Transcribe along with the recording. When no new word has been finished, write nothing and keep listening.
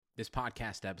This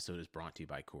podcast episode is brought to you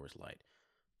by Coors Light.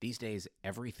 These days,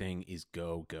 everything is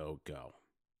go, go, go.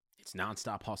 It's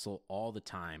nonstop hustle all the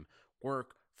time.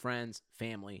 Work, friends,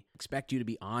 family expect you to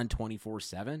be on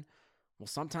 24/7. Well,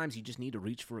 sometimes you just need to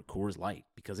reach for a Coors Light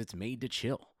because it's made to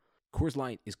chill. Coors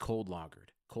Light is cold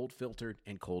lagered, cold filtered,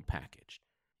 and cold packaged.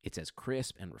 It's as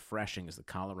crisp and refreshing as the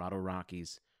Colorado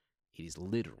Rockies. It is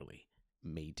literally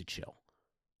made to chill.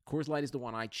 Coors Light is the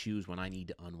one I choose when I need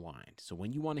to unwind. So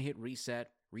when you want to hit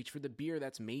reset, reach for the beer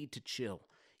that's made to chill.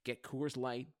 Get Coors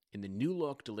Light in the new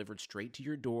look delivered straight to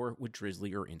your door with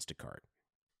Drizzly or Instacart.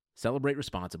 Celebrate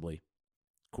responsibly.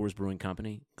 Coors Brewing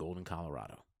Company, Golden,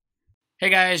 Colorado. Hey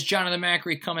guys, Jonathan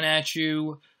Macri coming at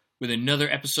you with another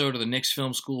episode of the Knicks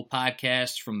Film School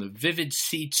podcast from the Vivid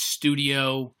Seats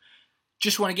studio.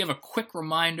 Just want to give a quick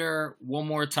reminder one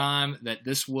more time that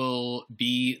this will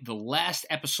be the last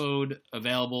episode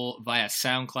available via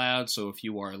SoundCloud. So if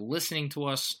you are listening to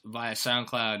us via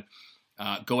SoundCloud,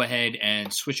 go ahead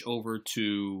and switch over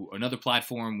to another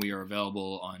platform. We are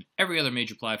available on every other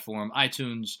major platform: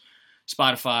 iTunes,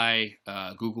 Spotify,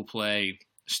 Google Play,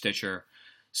 Stitcher.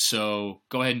 So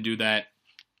go ahead and do that.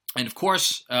 And of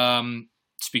course,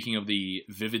 speaking of the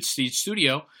Vivid Seats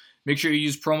studio, make sure you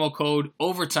use promo code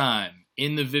OVERTIME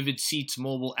in the Vivid Seats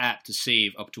mobile app to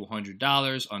save up to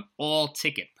 $100 on all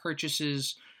ticket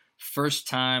purchases.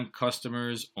 First-time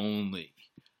customers only.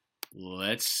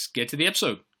 Let's get to the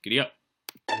episode. Giddy up.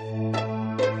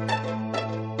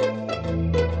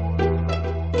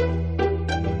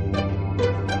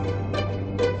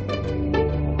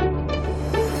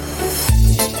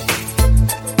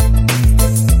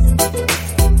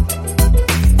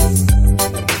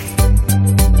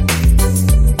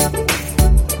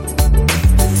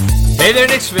 Hey there,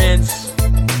 Knicks fans.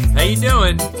 How you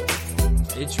doing?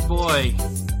 It's your boy,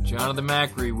 Jonathan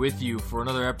Macri, with you for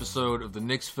another episode of the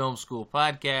Knicks Film School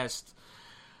podcast.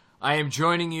 I am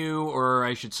joining you, or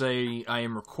I should say I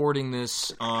am recording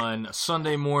this on a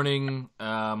Sunday morning,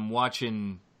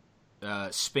 watching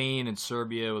Spain and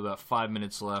Serbia with about 5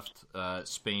 minutes left.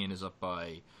 Spain is up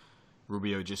by,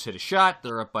 Rubio just hit a shot.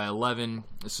 They're up by 11.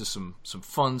 This is some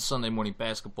fun Sunday morning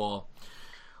basketball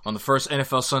on the first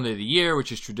NFL Sunday of the year,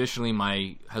 which is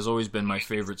traditionally has always been my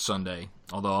favorite Sunday.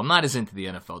 Although I'm not as into the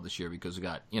NFL this year because we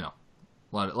got, a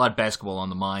lot of basketball on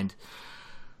the mind.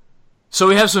 So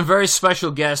we have some very special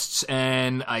guests,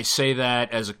 and I say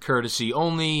that as a courtesy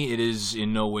only. It is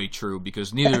in no way true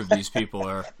because neither of these people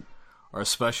are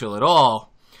special at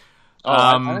all.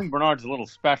 I think Bernard's a little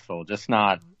special, just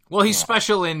not. Well, he's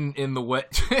special in the way.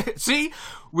 See,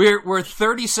 we're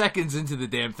 30 seconds into the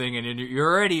damn thing, and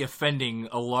you're already offending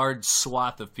a large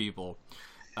swath of people.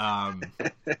 Isn't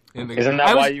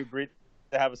that why you agreed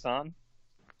to have us on?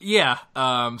 Yeah,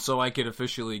 so I could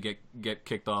officially get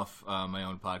kicked off my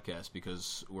own podcast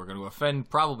because we're going to offend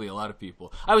probably a lot of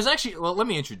people. Let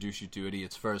me introduce you to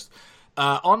idiots first.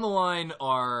 On the line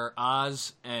are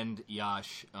Oz and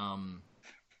Yash.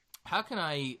 How should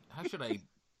I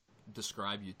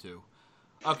describe you two?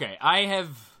 Okay, I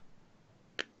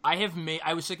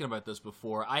was thinking about this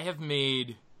before. I have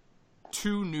made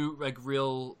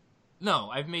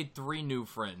I've made 3 new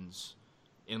friends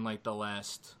in the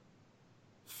last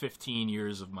 15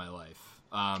 years of my life.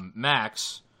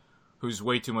 Max, who's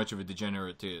way too much of a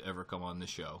degenerate to ever come on this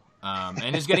show,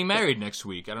 and is getting married next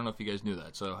week. I don't know if you guys knew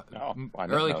that. So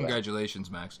early congratulations,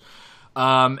 that. Max.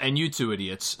 And you two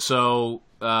idiots. So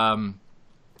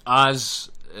Oz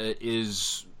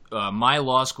is my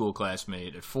law school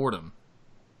classmate at Fordham,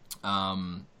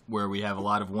 where we have a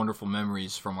lot of wonderful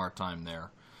memories from our time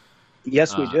there.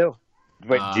 Yes, we do.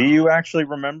 Wait, do you actually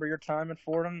remember your time at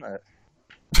Fordham?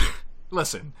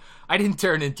 Listen, I didn't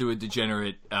turn into a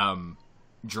degenerate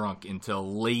drunk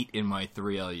until late in my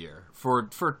 3L year. For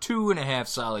 2.5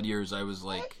 solid years, I was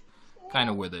kind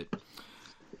of with it.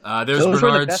 Those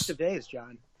were the best of days,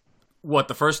 John. What,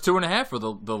 the first 2.5 or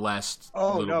the last?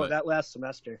 Oh no, bit? that last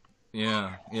semester.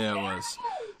 Yeah, it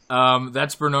was.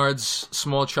 That's Bernard's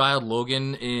small child,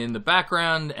 Logan, in the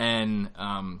background, and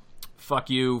fuck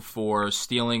you for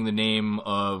stealing the name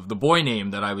of the boy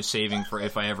name that I was saving for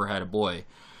if I ever had a boy.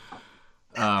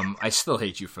 I still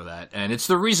hate you for that, and it's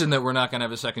the reason that we're not going to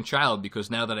have a second child, because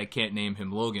now that I can't name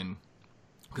him Logan,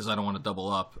 because I don't want to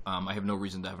double up, I have no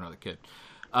reason to have another kid.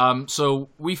 So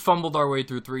we fumbled our way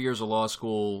through 3 years of law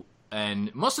school,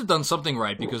 and must have done something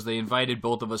right, because they invited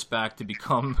both of us back to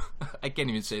become, I can't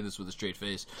even say this with a straight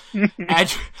face,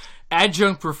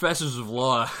 adjunct professors of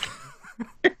law.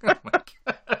 Oh my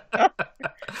God.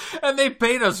 And they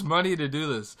paid us money to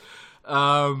do this.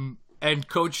 And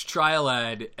Coach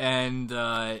Trialad, and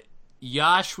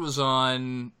Yash was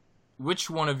on which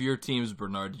one of your teams,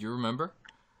 Bernard? Do you remember?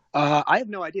 I have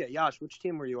no idea. Yash, which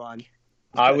team were you on?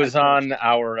 I was on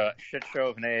our shit show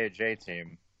of an AAJ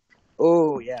team.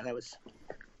 Oh yeah, that was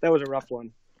a rough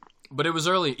one. But it was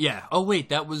early. Yeah. Oh wait,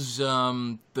 that was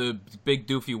the big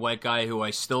doofy white guy who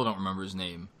I still don't remember his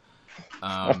name.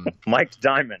 Mike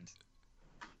Diamond.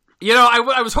 You know,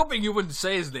 I was hoping you wouldn't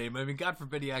say his name. I mean, God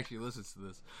forbid he actually listens to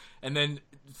this. And then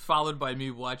followed by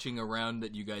me watching a round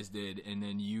that you guys did, and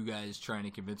then you guys trying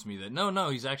to convince me that no,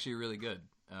 he's actually really good.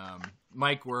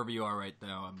 Mike, wherever you are right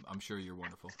now, I'm sure you're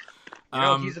wonderful.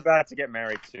 He's about to get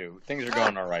married too. Things are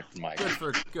going all right for Mike.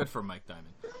 Good for Mike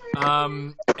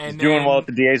Diamond. And he's doing well at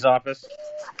the DA's office.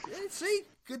 See,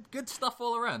 good stuff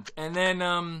all around. And then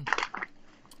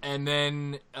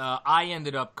I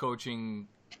ended up coaching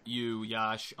you,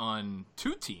 Yash, on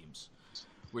 2 teams,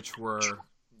 which were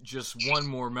just one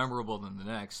more memorable than the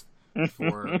next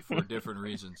for different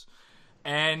reasons.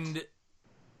 And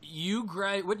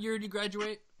what year did you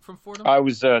graduate from Fordham? I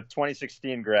was a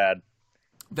 2016 grad.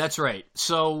 That's right.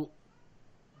 So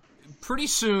pretty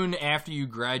soon after you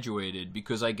graduated,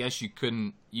 because I guess you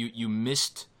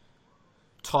missed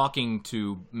talking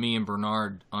to me and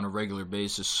Bernard on a regular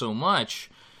basis so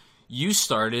much, you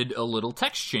started a little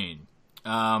text chain,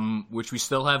 which we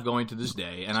still have going to this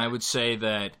day. And I would say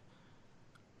that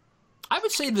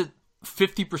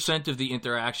 50% of the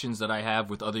interactions that I have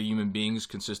with other human beings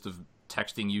consist of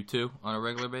texting you two on a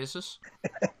regular basis.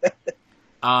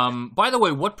 By the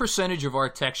way, what percentage of our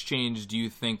text chains do you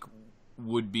think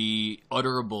would be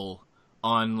utterable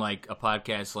on like a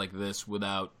podcast like this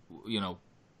without,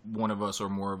 one of us or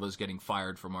more of us getting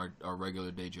fired from our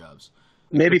regular day jobs?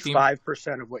 Maybe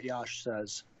 5% of what Yash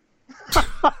says.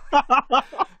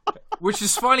 Which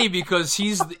is funny because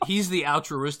he's the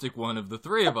altruistic one of the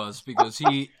three of us, because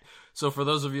so for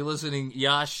those of you listening,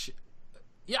 Yash,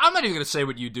 I'm not even going to say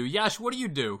what you do. Yash, what do you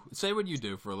do? Say what you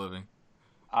do for a living.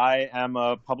 I am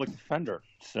a public defender.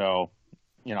 So,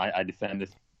 I defend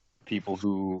people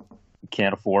who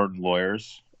can't afford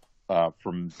lawyers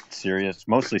from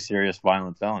mostly serious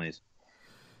violent felonies.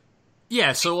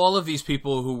 Yeah, so all of these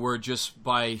people who were just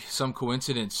by some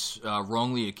coincidence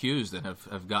wrongly accused and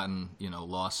have gotten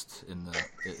lost in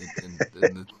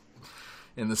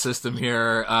the system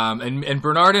here, and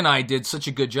Bernard and I did such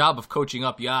a good job of coaching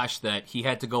up Yash that he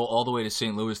had to go all the way to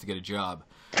St. Louis to get a job,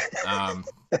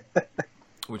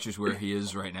 which is where he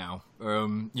is right now.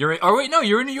 You're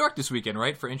in New York this weekend,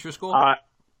 right, for intro school?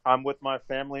 I'm with my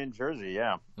family in Jersey.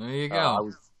 Yeah, there you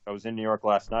go. I was in New York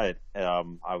last night.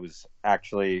 I was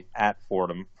actually at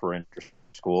Fordham for intro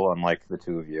school, unlike the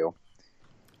two of you.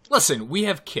 Listen, we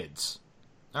have kids.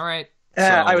 All right.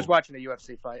 I was watching a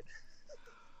UFC fight.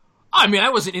 I mean, I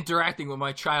wasn't interacting with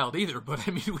my child either, but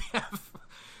I mean, we have.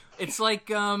 It's like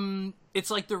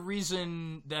the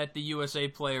reason that the USA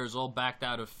players all backed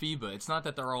out of FIBA. It's not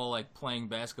that they're all like playing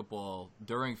basketball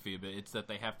during FIBA. It's that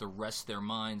they have to rest their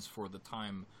minds for the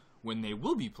time when they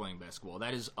will be playing basketball.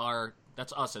 That's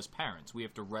us as parents. We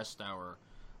have to rest our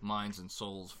minds and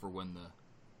souls for when the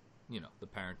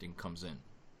parenting comes in.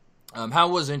 How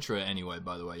was intra anyway,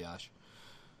 by the way, Yash?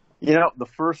 The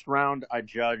first round I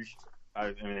judged,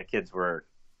 the kids were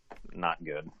not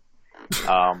good.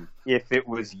 If it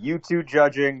was you two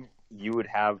judging, you would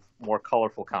have more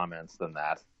colorful comments than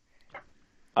that.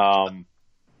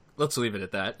 Let's leave it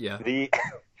at that, yeah.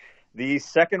 The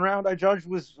second round I judged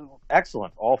was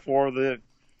excellent. All four of the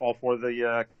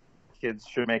kids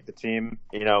should make the team.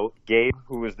 Gabe,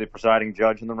 who was the presiding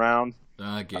judge in the round,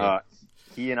 Gabe.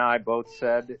 He and I both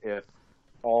said if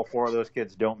all 4 of those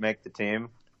kids don't make the team,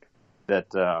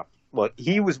 that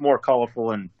he was more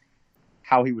colorful in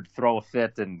how he would throw a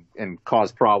fit and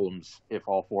cause problems if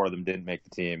all 4 of them didn't make the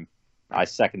team. I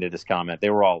seconded his comment. They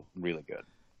were all really good,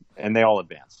 and they all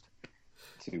advanced.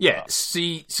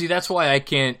 See, that's why I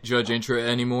can't judge intra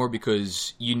anymore,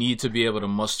 because you need to be able to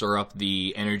muster up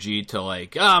the energy to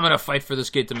I'm going to fight for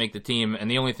this kid to make the team,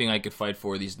 and the only thing I could fight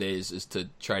for these days is to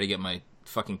try to get my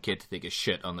fucking kid to take a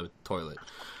shit on the toilet,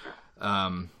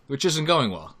 which isn't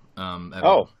going well at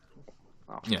all.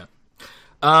 Yeah.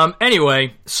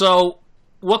 Anyway, so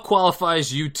what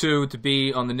qualifies you two to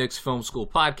be on the Knicks Film School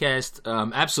podcast?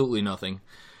 Absolutely nothing,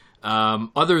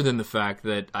 other than the fact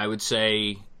that I would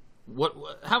say...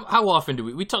 How often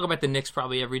do we talk about the Knicks?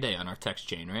 Probably every day on our text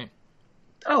chain, right?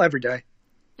 Oh, every day.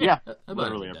 Yeah,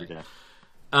 literally every day.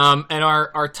 And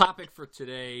our topic for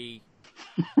today,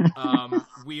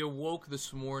 we awoke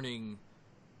this morning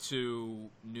to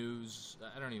news.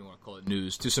 I don't even want to call it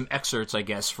news. To some excerpts, I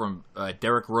guess, from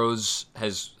Derrick Rose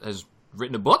has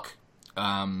written a book.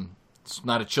 It's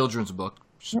not a children's book.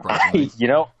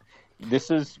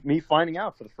 This is me finding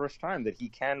out for the first time that he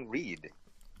can read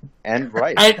and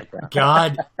write.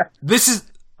 God, this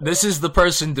is This is the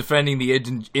person defending the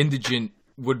indigent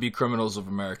would-be criminals of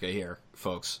America here,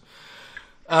 folks.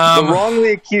 The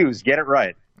wrongly accused. Get it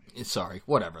right. Sorry,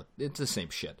 whatever. It's the same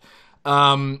shit.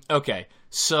 Okay,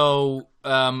 so,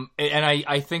 and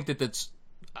I think that's...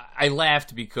 I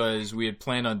laughed because we had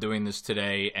planned on doing this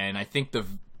today, and I think the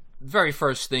very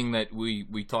first thing that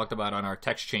we talked about on our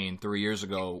text chain 3 years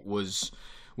ago was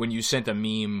when you sent a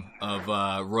meme of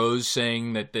Rose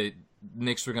saying that the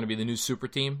Knicks were going to be the new super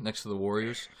team next to the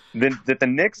Warriors. That the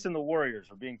Knicks and the Warriors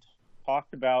are being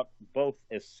talked about both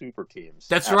as super teams.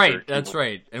 That's right. That's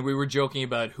right. And we were joking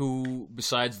about who,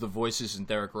 besides the voices in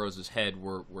Derrick Rose's head,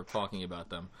 were talking about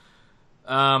them.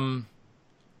 I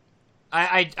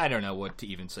don't know what to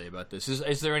even say about this.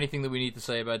 Is there anything that we need to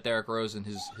say about Derrick Rose and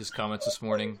his comments this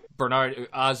morning? Bernard,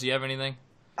 Oz, do you have anything?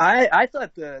 I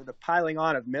thought the piling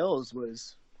on of Mills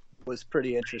was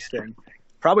pretty interesting.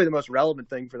 Probably the most relevant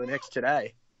thing for the Knicks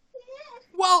today.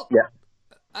 Well, yeah.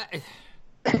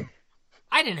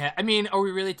 I didn't have... I mean, are we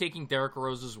really taking Derrick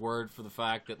Rose's word for the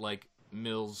fact that, like,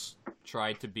 Mills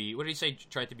tried to be... What did he say?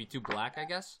 Tried to be too black, I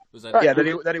guess? Was that... Yeah,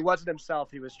 that he wasn't himself.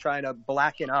 He was trying to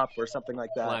blacken up or something like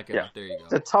that. Blacken up, there you go.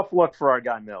 It's a tough look for our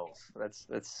guy Mills. That's...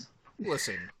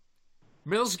 Listen,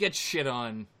 Mills gets shit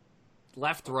on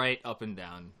left, right, up, and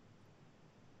down.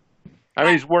 I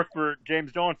mean, he's worked for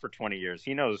James Dolan for 20 years.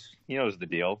 He knows the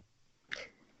deal.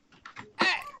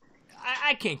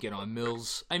 I can't get on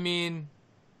Mills. I mean,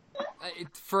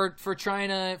 for trying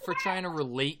to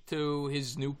relate to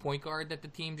his new point guard that the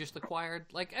team just acquired,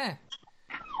 like,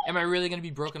 am I really going to be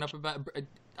broken up about?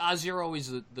 Oz, you're always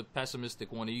the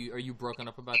pessimistic one. Are you broken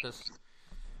up about this?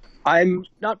 I'm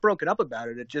not broken up about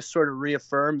it. It just sort of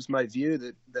reaffirms my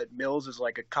view that Mills is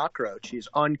like a cockroach. He's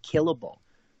unkillable.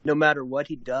 No matter what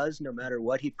he does, no matter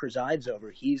what he presides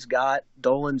over, he's got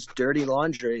Dolan's dirty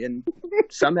laundry and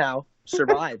somehow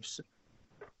survives.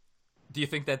 Do you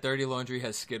think that dirty laundry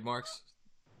has skid marks?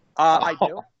 I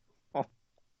do.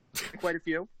 Quite a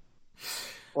few.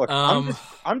 Look,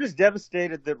 I'm just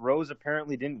devastated that Rose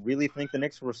apparently didn't really think the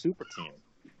Knicks were a super team.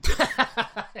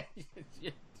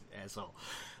 Asshole.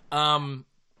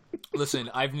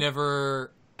 Listen, I've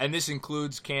never, and this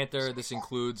includes Cantor, this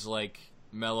includes, like,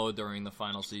 Melo during the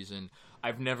final season.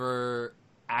 I've never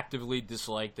actively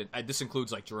disliked it. This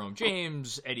includes, like, Jerome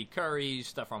James, Eddie Curry,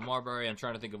 Stephon Marbury. I'm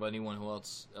trying to think of anyone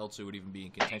else who would even be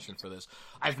in contention for this.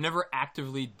 I've never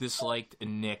actively disliked a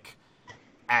Knick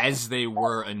as they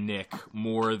were a Knick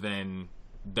more than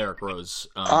Derrick Rose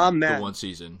the one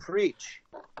season. Preach.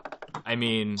 I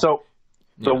mean... So,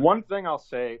 the one thing I'll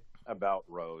say about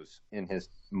Rose in his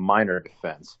minor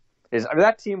defense is, I mean,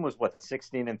 that team was,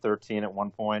 16-13 at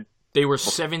one point? They were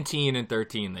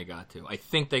 17-13 they got to. I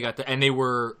think they got to, and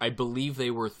I believe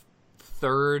they were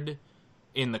third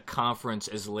in the conference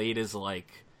as late as,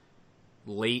 like,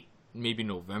 maybe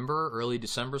November, early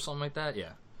December, something like that,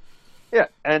 yeah. Yeah,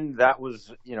 and that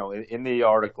was, in the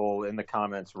article, in the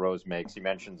comments Rose makes, he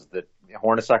mentions that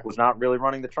Hornacek was not really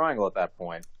running the triangle at that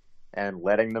point and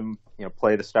letting them,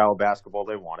 play the style of basketball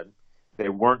they wanted. They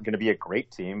weren't going to be a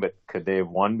great team, but could they have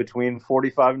won between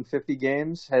 45 and 50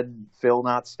 games had Phil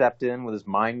not stepped in with his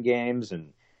mind games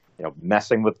and,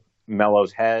 messing with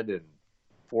Melo's head and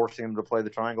forcing him to play the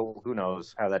triangle? Who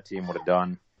knows how that team would have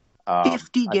done.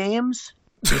 50 games?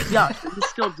 Yeah, are you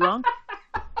still drunk?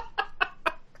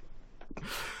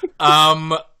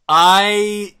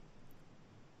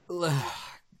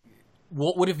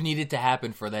 What would have needed to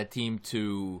happen for that team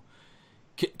to...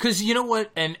 Because you know what,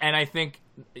 and I think,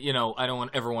 I don't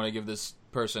ever want to give this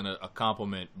person a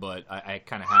compliment, but I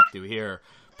kind of have to here.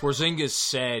 Porzingis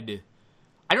said,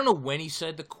 I don't know when he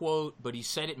said the quote, but he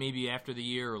said it maybe after the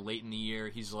year or late in the year.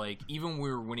 He's like, even when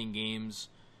we were winning games,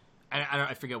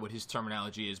 I forget what his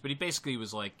terminology is, but he basically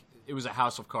was like, it was a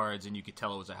house of cards, and you could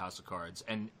tell it was a house of cards.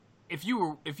 And if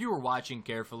you were watching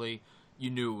carefully,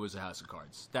 you knew it was a house of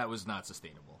cards. That was not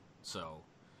sustainable. So...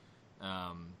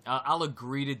 I'll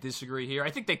agree to disagree here.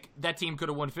 I think that team could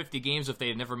have won 50 games if they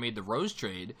had never made the Rose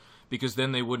trade, because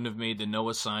then they wouldn't have made the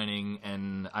Noah signing,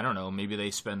 and I don't know, maybe they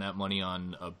spend that money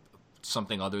on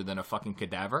something other than a fucking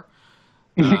cadaver.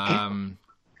 And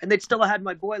they'd still have had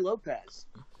my boy Lopez.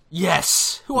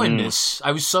 Yes, who I miss.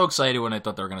 I was so excited when I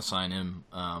thought they were going to sign him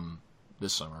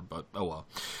this summer, but oh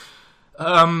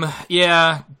well.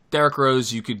 Yeah, Derrick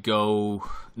Rose, you could go...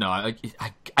 No,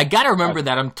 I got to remember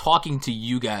that I'm talking to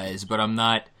you guys, but I'm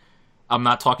not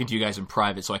talking to you guys in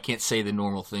private, so I can't say the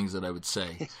normal things that I would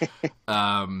say.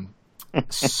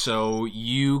 So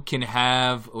you can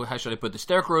have... How should I put this?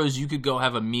 Derrick Rose, you could go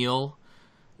have a meal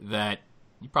that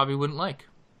you probably wouldn't like.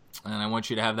 And I want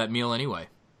you to have that meal anyway.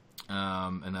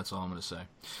 And that's all I'm going to say.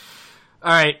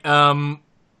 All right.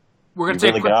 We're going to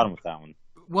take... really got him with that one.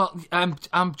 Well,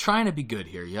 I'm trying to be good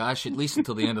here, Yash, at least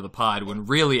until the end of the pod when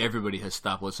really everybody has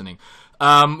stopped listening.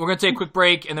 We're going to take a quick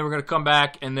break, and then we're going to come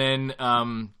back, and then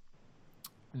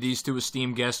these two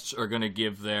esteemed guests are going to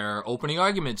give their opening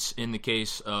arguments in the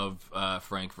case of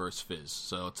Frank versus Fizz.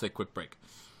 So let's take a quick break.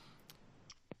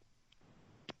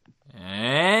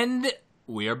 And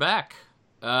we are back.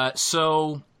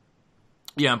 So,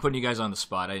 yeah, I'm putting you guys on the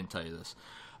spot. I didn't tell you this.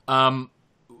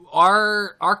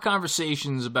 Our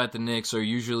conversations about the Knicks are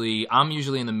I'm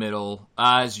usually in the middle.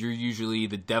 Oz, you're usually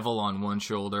the devil on one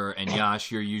shoulder, and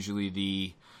Yash, you're usually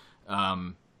the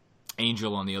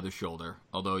angel on the other shoulder.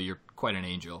 Although you're quite an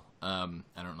angel. I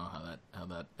don't know how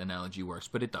that analogy works,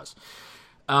 but it does.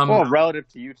 Well, relative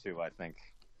to you two, I think.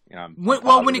 You know,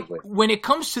 when it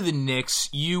comes to the Knicks,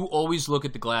 you always look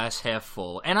at the glass half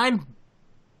full, and I'm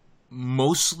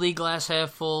mostly glass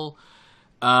half full.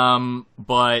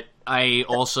 But I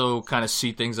also kind of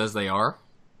see things as they are.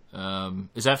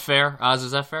 Is that fair? Oz,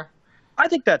 is that fair? I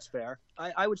think that's fair.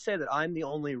 I would say that I'm the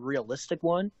only realistic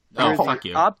one. Oh, You're fuck the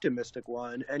you. optimistic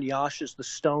one, and Yash is the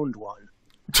stoned one.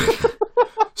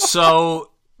 So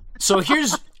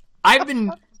here's...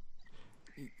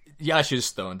 Yash is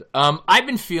stoned. I've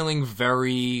been feeling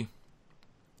very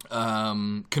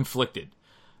conflicted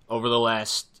over the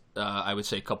last... I would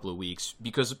say a couple of weeks,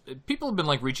 because people have been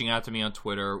like reaching out to me on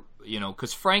Twitter,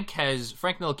 because Frank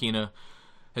Ntilikina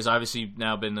has obviously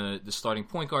now been the starting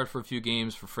point guard for a few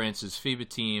games for France's FIBA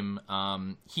team.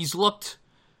 He's looked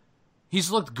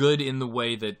good in the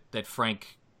way that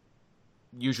Frank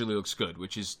usually looks good,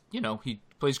 which is, he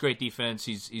plays great defense.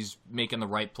 He's making the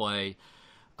right play.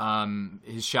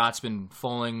 His shot's been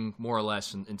falling more or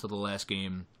less until the last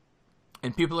game,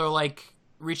 and people are like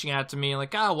reaching out to me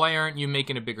like, why aren't you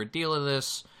making a bigger deal of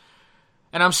this?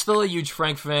 And I'm still a huge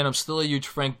Frank fan. I'm still a huge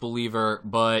Frank believer.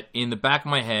 But in the back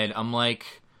of my head, I'm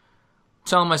like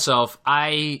telling myself,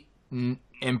 I am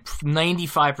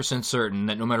 95% certain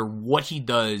that no matter what he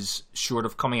does, short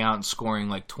of coming out and scoring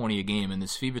like 20 a game in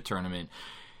this FIBA tournament,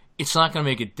 it's not going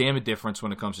to make a damn difference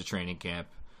when it comes to training camp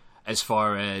as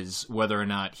far as whether or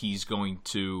not he's going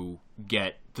to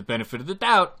get the benefit of the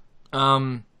doubt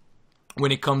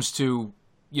when it comes to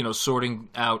sorting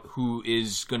out who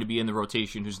is going to be in the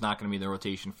rotation, who's not going to be in the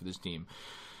rotation for this team.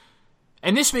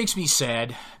 And this makes me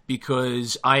sad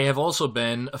because I have also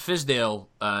been a Fizdale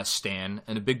stan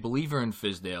and a big believer in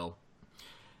Fizdale.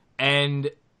 And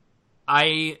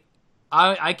I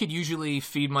could usually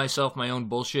feed myself my own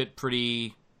bullshit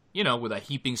pretty, with a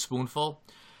heaping spoonful.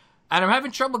 And I'm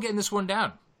having trouble getting this one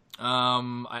down.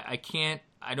 I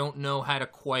don't know how to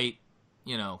quite,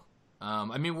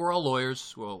 I mean, we're all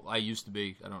lawyers. Well, I used to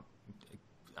be.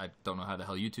 I don't know how the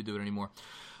hell you two do it anymore.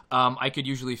 I could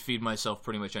usually feed myself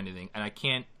pretty much anything, and I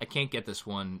can't get this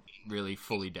one really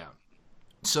fully down.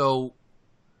 So,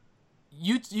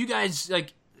 you guys,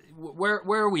 like, where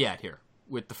are we at here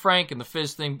with the Frank and the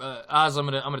Fizz thing? Oz, I'm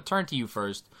gonna turn to you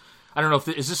first. I don't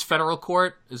know is this federal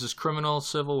court? Is this criminal,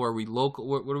 civil? Or are we local?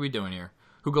 What are we doing here?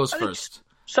 Who goes first?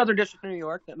 Southern District of New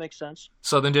York. That makes sense.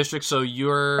 Southern District. So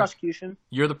you're prosecution.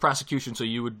 You're the prosecution. So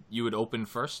you would open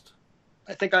first.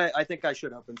 I think I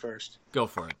should open first. Go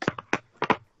for it.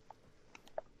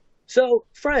 So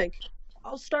Frank,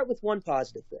 I'll start with one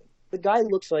positive thing. The guy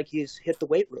looks like he's hit the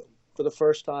weight room for the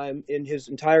first time in his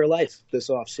entire life this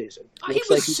offseason. He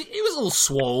was a little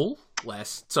swole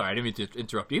last. Sorry, I didn't mean to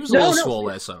interrupt you. He was a little swole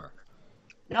last summer.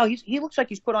 No, he looks like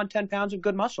he's put on 10 pounds of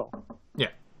good muscle. Yeah.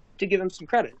 To give him some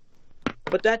credit.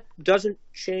 But that doesn't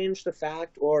change the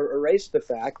fact or erase the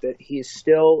fact that he is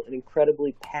still an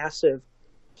incredibly passive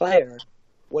player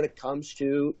when it comes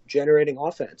to generating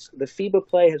offense. The FIBA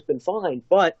play has been fine,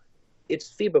 but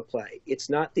it's FIBA play. It's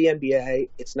not the NBA.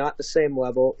 It's not the same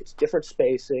level. It's different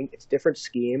spacing. It's different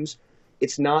schemes.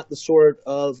 It's not the sort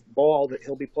of ball that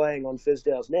he'll be playing on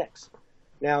Fizdale's Knicks.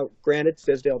 Now, granted,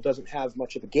 Fizdale doesn't have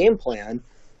much of a game plan,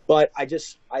 but I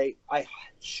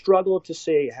struggle to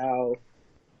see how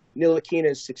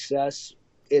Ntilikina's success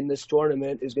in this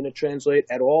tournament is going to translate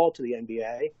at all to the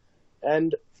NBA.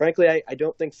 And frankly, I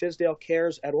don't think Fizdale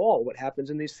cares at all what happens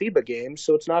in these FIBA games,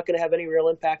 so it's not going to have any real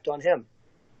impact on him.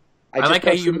 I like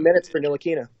how you minutes for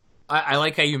Ntilikina. I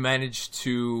like how you managed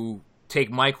to take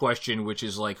my question, which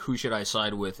is like, who should I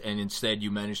side with, and instead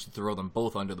you managed to throw them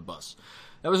both under the bus.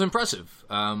 That was impressive.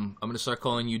 I'm going to start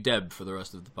calling you Deb for the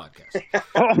rest of the podcast.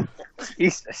 Oh,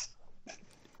 Jesus.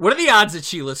 What are the odds that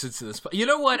she listens to this? You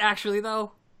know what, actually,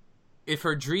 though? If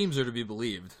her dreams are to be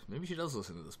believed, maybe she does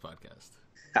listen to this podcast.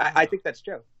 I think that's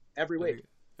true. Every week.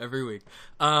 Every week.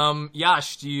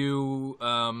 Yash, do you...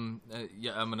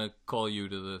 yeah, I'm going to call you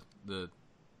to the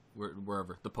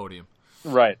wherever, the podium.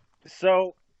 Right.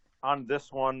 So, on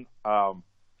this one,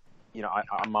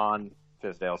 I'm on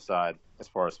Fizdale's side as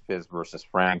far as Fizz versus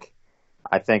Frank.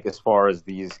 I think as far as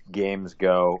these games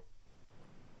go,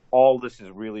 all this is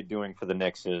really doing for the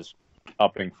Knicks is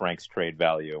upping Frank's trade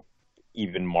value,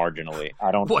 even marginally.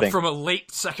 I don't think from a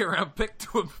late second round pick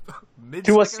to a mid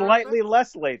to a slightly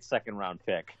less late second round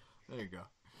pick. There you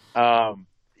go.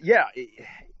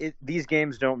 These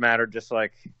games don't matter, just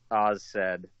like Oz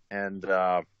said, and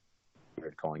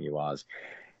weird calling you Oz.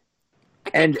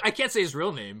 I can't say his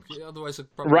real name, otherwise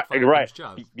I'd probably right. His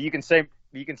job. You can say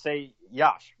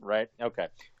Yash, right? Okay.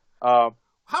 How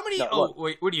many?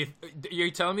 Wait. What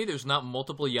you're telling me there's not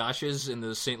multiple Yashes in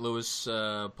the St. Louis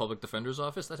Public Defender's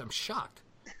Office? I'm shocked.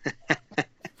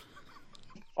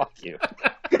 Fuck you.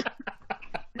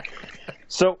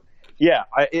 So, yeah,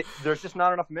 there's just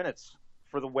not enough minutes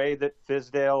for the way that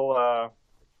Fizdale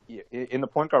in the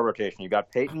point guard rotation. You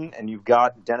got Payton and you've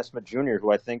got Dennis Smith Jr.,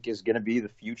 who I think is going to be the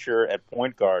future at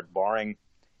point guard, barring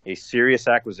a serious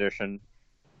acquisition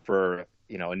for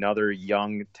another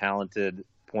young, talented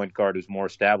point guard who's more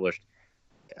established.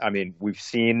 I mean, we've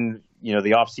seen, the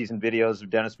offseason videos of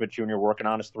Dennis Smith Jr. working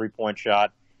on his three-point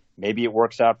shot. Maybe it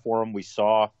works out for him. We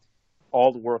saw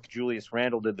all the work Julius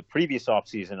Randle did the previous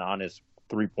offseason on his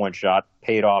three-point shot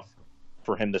paid off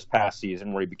for him this past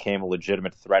season, where he became a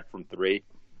legitimate threat from three.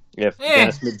 If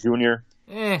Dennis Smith Jr.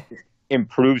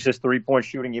 Improves his three-point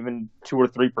shooting even 2 or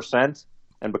 3%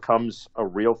 and becomes a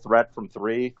real threat from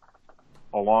three,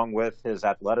 along with his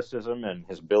athleticism and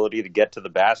his ability to get to the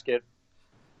basket,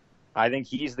 I think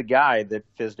he's the guy that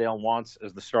Fizdale wants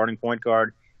as the starting point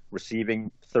guard,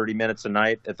 receiving 30 minutes a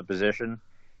night at the position,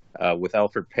 with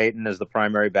Elfrid Payton as the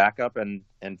primary backup, and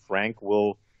Frank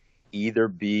will either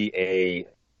be a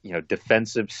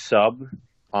defensive sub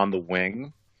on the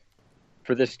wing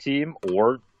for this team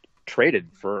or traded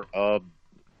for a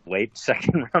late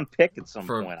second round pick at some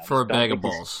point. For a bag of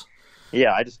balls.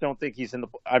 Yeah, I just don't think he's in the.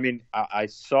 I mean, I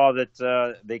saw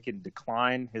that they could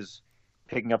decline his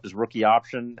picking up his rookie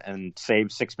option and save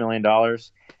 $6 million.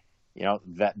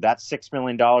 That $6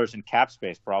 million in cap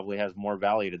space probably has more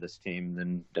value to this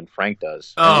team than Frank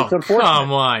does. Oh,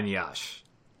 come on, Yash.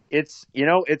 It's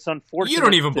unfortunate. You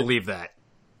don't even believe that.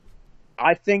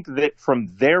 I think that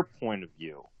from their point of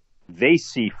view, they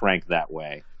see Frank that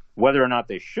way. Whether or not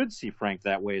they should see Frank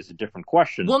that way is a different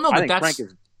question. Well, no, I but think Frank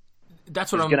is.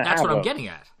 That's what I'm getting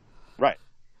at. Right.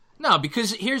 No,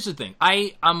 because here's the thing.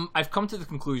 I've come to the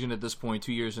conclusion at this point,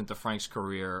 2 years into Frank's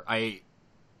career, I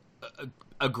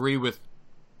agree with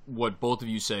what both of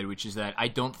you said, which is that I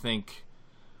don't think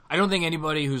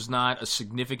anybody who's not a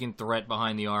significant threat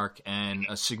behind the arc and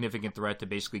a significant threat to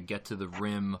basically get to the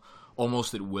rim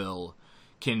almost at will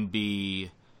can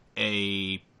be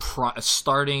a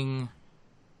starting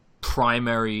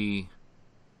primary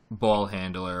ball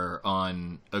handler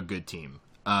on a good team,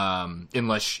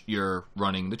 unless you're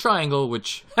running the triangle,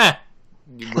 which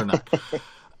we're not.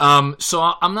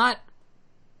 So I'm not.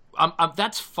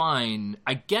 That's fine.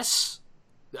 I guess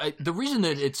the reason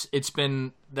that it's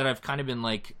been that I've kind of been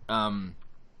like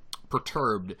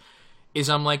perturbed is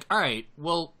I'm like, all right,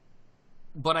 well,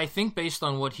 but I think based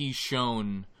on what he's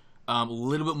shown, a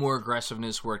little bit more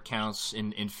aggressiveness where it counts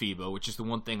in FIBA, which is the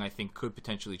one thing I think could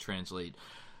potentially translate.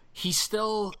 He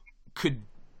still could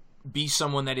be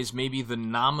someone that is maybe the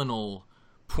nominal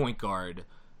point guard,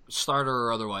 starter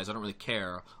or otherwise, I don't really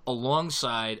care,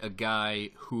 alongside a guy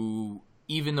who,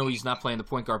 even though he's not playing the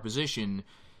point guard position,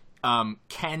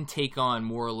 can take on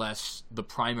more or less the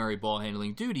primary ball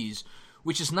handling duties,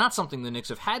 which is not something the Knicks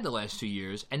have had the last 2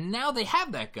 years, and now they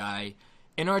have that guy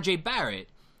in R.J. Barrett.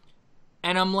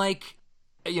 And I'm like,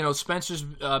 Spencer's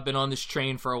been on this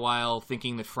train for a while,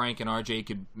 thinking that Frank and R.J.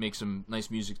 could make some nice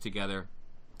music together.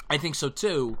 I think so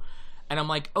too. And I'm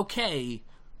like, okay,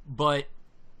 but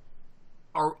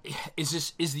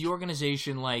is the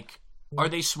organization like, are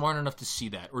they smart enough to see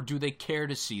that, or do they care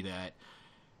to see that?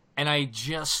 And I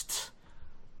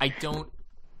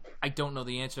don't know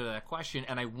the answer to that question,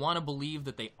 and I want to believe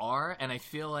that they are, and I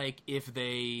feel like if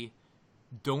they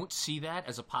don't see that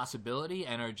as a possibility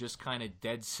and are just kind of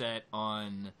dead set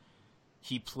on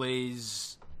he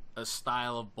plays a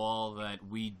style of ball that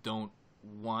we don't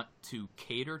want to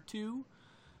cater to,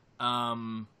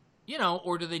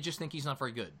 or do they just think he's not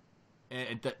very good?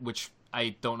 Which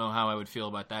I don't know how I would feel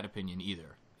about that opinion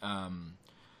either.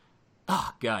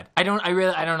 God, I don't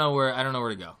know where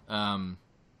to go.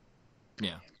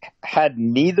 Yeah. Had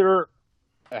neither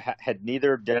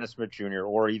Dennis Smith Jr.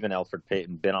 or even Elfrid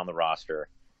Payton been on the roster,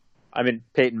 I mean,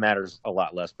 Payton matters a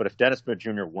lot less, but if Dennis Smith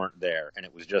Jr. weren't there and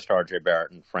it was just R.J.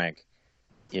 Barrett and Frank,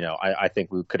 I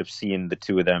think we could have seen the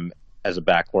two of them as a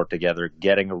backcourt together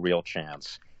getting a real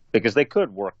chance, because they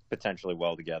could work potentially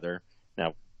well together.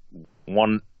 Now,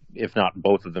 one, if not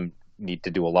both of them, need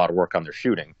to do a lot of work on their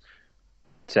shooting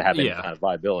to have any kind of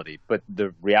viability. But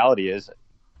the reality is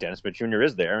Dennis Smith Jr.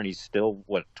 is there, and he's still,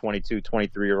 22,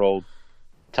 23-year-old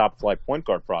top-flight point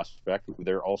guard prospect who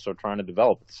they're also trying to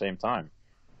develop at the same time.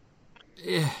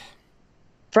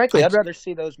 Frankly, I'd rather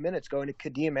see those minutes going to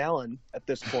Kadeem Allen at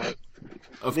this point.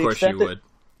 Of course you would.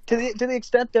 To the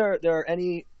extent there are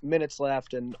any minutes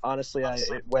left, and honestly,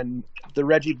 when the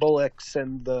Reggie Bullocks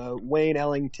and the Wayne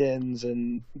Ellingtons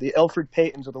and the Elfrid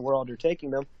Paytons of the world are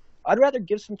taking them, I'd rather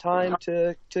give some time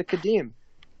to Kadeem.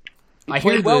 I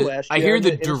hear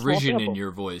the derision in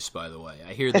your voice, by the way.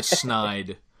 I hear the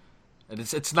snide. And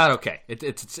it's not okay.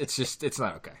 It's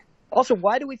not okay. Also,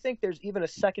 why do we think there's even a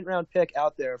second-round pick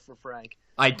out there for Frank?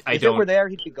 If it were there,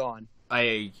 he'd be gone.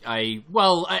 And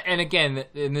again,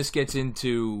 and this gets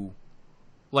into,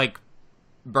 like,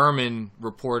 Berman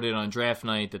reported on draft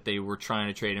night that they were trying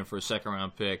to trade him for a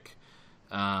second-round pick,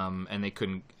 and they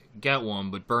couldn't get one.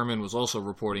 But Berman was also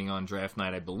reporting on draft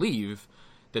night, I believe,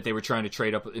 that they were trying to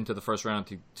trade up into the first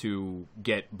round to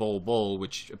get Bol,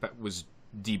 which was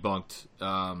debunked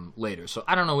later. So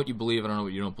I don't know what you believe. I don't know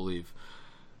what you don't believe.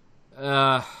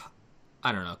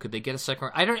 I don't know. Could they get a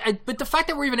second round? But the fact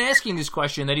that we're even asking this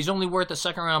question, that he's only worth a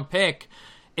second round pick,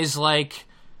 is like,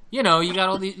 you got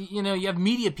all the, you have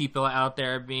media people out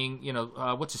there being,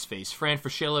 what's his face? Fran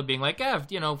Fraschilla being like,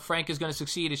 Frank is going to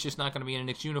succeed. It's just not going to be in a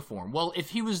Knicks uniform. Well,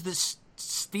 if he was this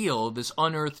steal, this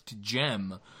unearthed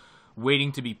gem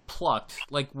waiting to be plucked,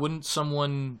 like, wouldn't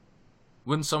someone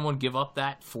give up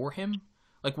that for him?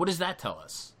 Like, what does that tell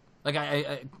us? Like,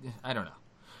 I don't know.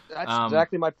 That's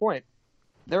exactly my point.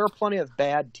 There are plenty of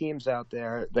bad teams out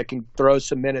there that can throw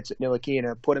some minutes at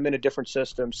Ntilikina, put him in a different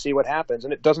system, see what happens,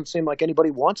 and it doesn't seem like anybody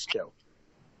wants to.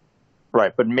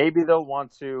 Right, but maybe they'll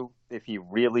want to if he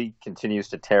really continues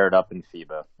to tear it up in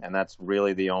FIBA, and that's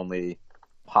really the only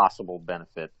possible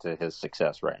benefit to his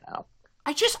success right now.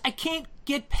 I can't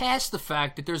get past the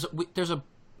fact that there's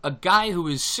a guy who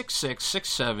is 6'6",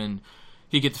 6'7".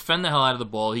 He could defend the hell out of the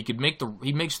ball. He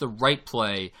makes the right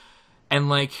play, and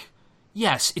like,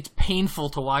 yes, it's painful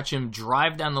to watch him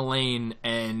drive down the lane.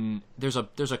 And there's a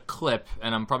clip,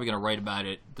 and I'm probably gonna write about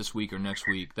it this week or next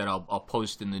week that I'll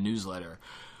post in the newsletter,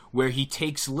 where he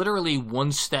takes literally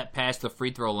one step past the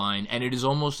free throw line, and it is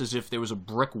almost as if there was a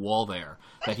brick wall there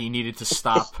that he needed to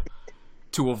stop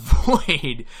to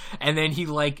avoid, and then he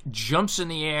like jumps in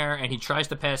the air and he tries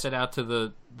to pass it out to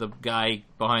the guy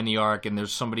behind the arc, and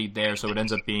there's somebody there, so it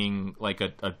ends up being like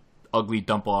a ugly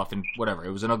dump off and whatever.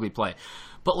 It was an ugly play,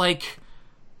 but like,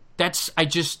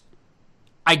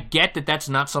 I get that that's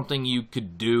not something you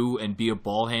could do and be a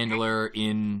ball handler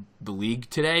in the league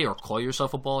today, or call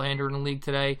yourself a ball handler in the league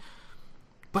today.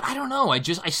 But I don't know. I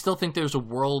still think there's a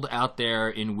world out there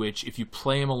in which if you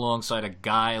play him alongside a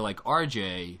guy like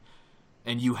RJ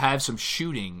and you have some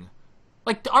shooting,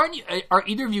 like, are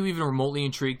either of you even remotely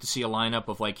intrigued to see a lineup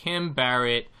of like him,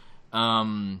 Barrett,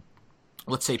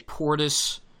 let's say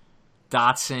Portis,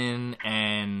 Dotson,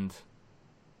 and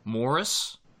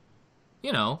Morris?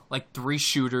 Like 3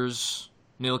 shooters.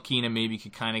 Ntilikina maybe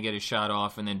could kind of get a shot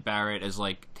off, and then Barrett as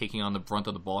like taking on the brunt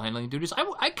of the ball handling duties.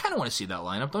 I kind of want to see that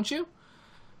lineup, don't you?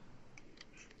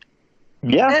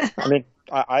 Yeah, I mean,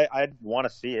 I'd want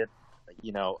to see it.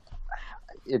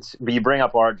 But you bring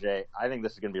up RJ. I think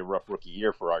this is going to be a rough rookie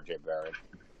year for RJ Barrett.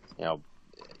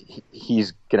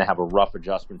 He's going to have a rough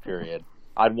adjustment period.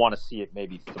 I'd want to see it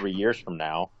maybe 3 years from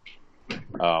now.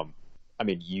 I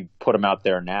mean, you put him out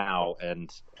there now,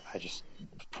 and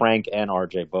Frank and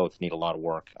RJ both need a lot of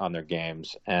work on their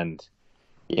games. And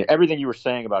everything you were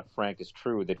saying about Frank is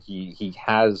true, that he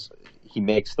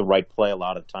makes the right play a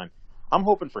lot of the time. I'm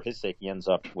hoping for his sake he ends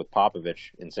up with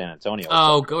Popovich in San Antonio.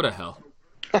 Oh, go to hell.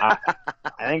 I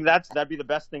think that'd be the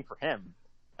best thing for him.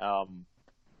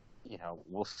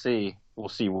 We'll see. We'll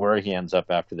see where he ends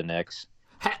up after the Knicks.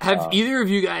 Have either of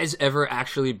you guys ever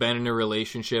actually been in a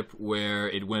relationship where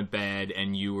it went bad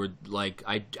and you were like,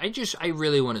 I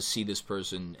really want to see this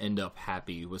person end up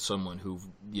happy with someone who,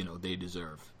 they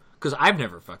deserve? Because I've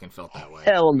never fucking felt that way.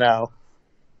 Hell no.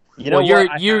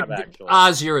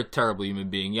 Oz, you're a terrible human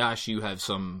being. Yash, you have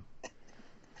some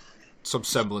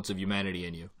semblance of humanity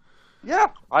in you. Yeah,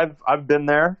 I've been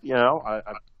there.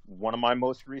 One of my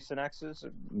most recent exes,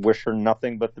 wish her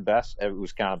nothing but the best. It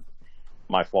was kind of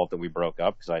my fault that we broke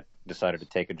up because I decided to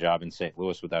take a job in St.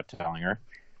 Louis without telling her.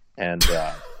 And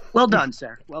well done,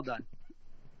 sir. Well done.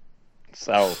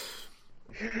 So,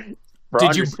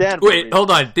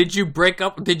 hold on. Did you break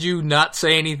up? Did you not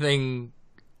say anything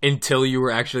until you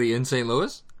were actually in St.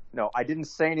 Louis? No, I didn't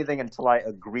say anything until I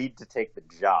agreed to take the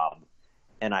job,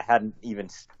 and I hadn't even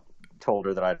told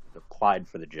her that I'd applied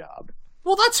for the job.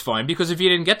 Well, that's fine, because if you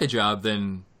didn't get the job,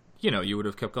 then, you would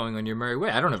have kept going on your merry way.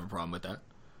 I don't have a problem with that.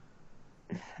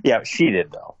 Yeah, she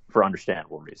did, though, for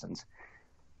understandable reasons.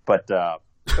 But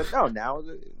no, now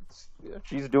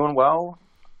she's doing well.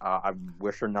 I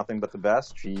wish her nothing but the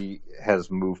best. She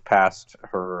has moved past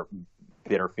her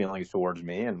bitter feelings towards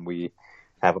me, and we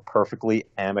have a perfectly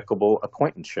amicable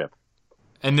acquaintanceship.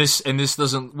 And this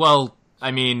doesn't, well,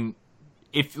 I mean,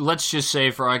 if, let's just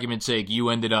say, for argument's sake, you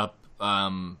ended up,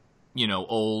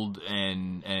 old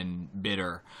and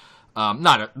bitter.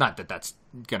 Not that that's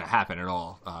going to happen at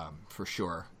all, for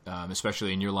sure,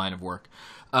 especially in your line of work.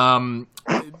 But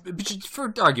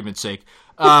for argument's sake,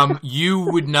 you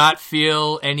would not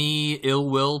feel any ill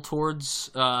will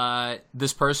towards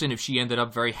this person if she ended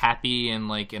up very happy and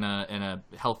like in a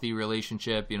healthy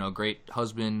relationship, great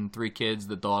husband, 3 kids,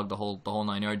 the dog, the whole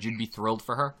 9 yards. You'd be thrilled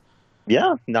for her?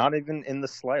 Yeah, not even in the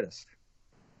slightest.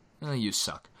 Oh, you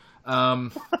suck.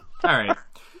 All right.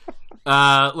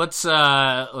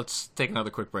 Let's take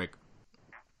another quick break.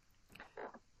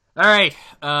 All right.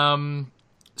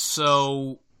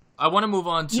 So I want to move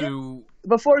on to.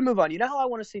 Before we move on, you know how I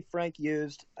want to see Frank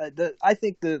used? I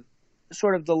think the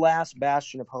sort of the last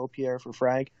bastion of hope here for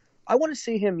Frank. I want to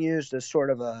see him used as sort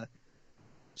of a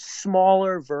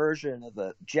smaller version of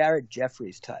a Jared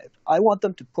Jeffries type. I want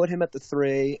them to put him at the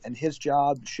 3, and his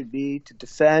job should be to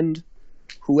defend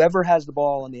whoever has the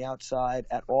ball on the outside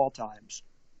at all times.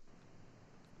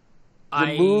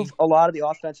 Remove a lot of the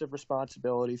offensive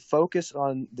responsibility. Focus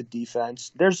on the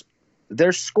defense.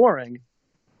 There's scoring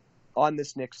on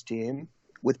this Knicks team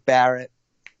with Barrett,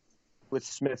 with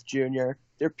Smith Jr.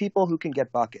 There are people who can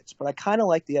get buckets, but I kind of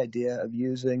like the idea of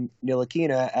using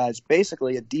Ntilikina as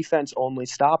basically a defense-only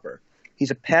stopper. He's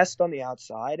a pest on the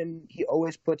outside, and he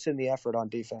always puts in the effort on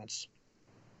defense.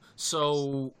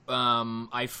 So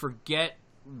I forget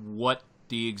what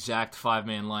the exact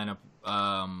 5-man lineup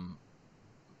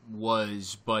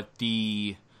was, but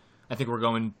I think we're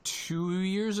going 2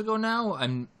 years ago now,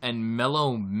 and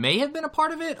Melo may have been a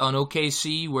part of it on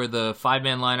OKC, where the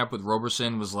 5-man lineup with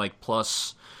Roberson was like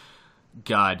plus,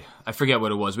 God, I forget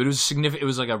what it was, but it was significant. It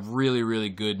was like a really, really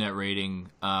good net rating.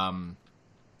 And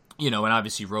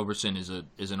obviously Roberson is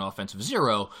an offensive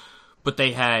zero, but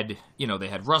they had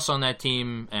Russ on that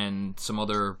team and some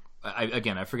other.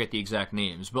 I forget the exact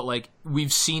names, but like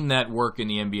we've seen that work in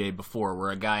the NBA before, where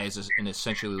a guy is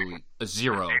essentially a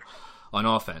zero on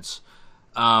offense.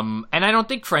 And I don't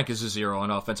think Frank is a zero on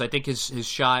offense. I think his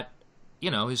shot,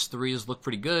 his threes look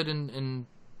pretty good, and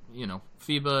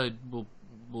FIBA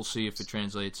we'll see if it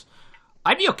translates.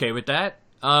 I'd be okay with that.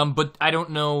 But I don't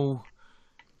know.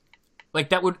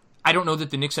 Like I don't know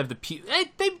that the Knicks have the piece.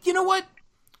 You know what?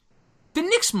 The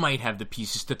Knicks might have the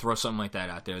pieces to throw something like that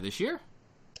out there this year.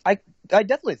 I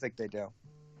definitely think they do.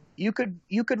 You could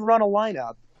run a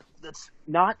lineup that's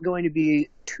not going to be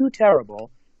too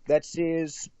terrible. That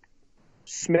sees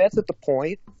Smith at the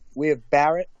point. We have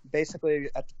Barrett basically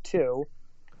at the 2,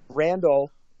 Randall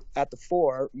at the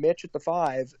 4, Mitch at the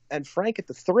 5, and Frank at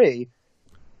the 3.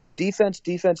 Defense,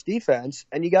 defense, defense,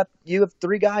 and you have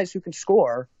 3 guys who can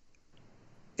score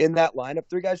in that lineup.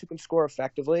 3 guys who can score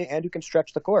effectively and who can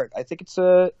stretch the court. I think it's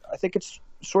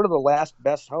sort of the last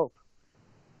best hope.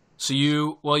 So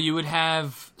you'd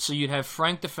have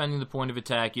Frank defending the point of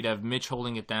attack. You'd have Mitch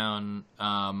holding it down.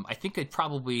 I think I'd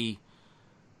probably,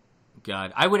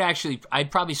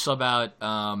 I'd probably sub out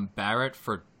Barrett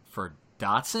for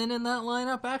Dotson in that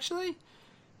lineup actually,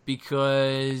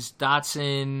 because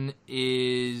Dotson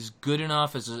is good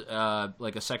enough as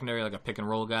like a secondary, like a pick and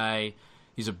roll guy.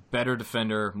 He's a better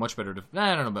defender, much better.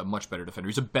 I don't know about much better defender.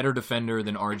 He's a better defender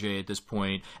than RJ at this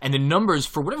point. And the numbers,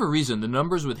 for whatever reason, the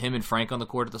numbers with him and Frank on the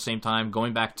court at the same time,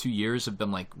 going back 2 years, have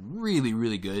been like really,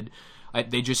 really good.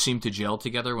 They just seem to gel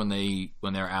together when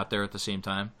they're out there at the same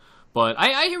time. But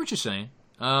I hear what you're saying.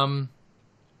 I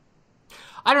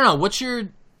don't know.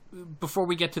 Before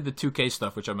we get to the 2K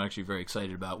stuff, which I'm actually very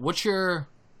excited about,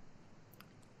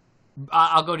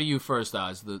 I'll go to you first,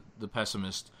 Oz, the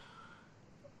pessimist.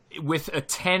 With a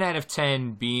 10 out of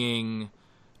 10 being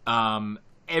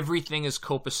everything is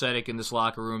copacetic in this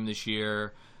locker room this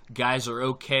year. Guys are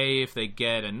okay if they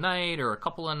get a night or a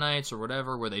couple of nights or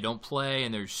whatever where they don't play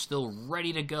and they're still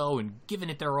ready to go and giving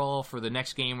it their all for the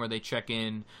next game where they check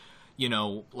in.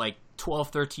 Like 12,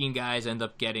 13 guys end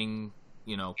up getting,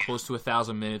 close to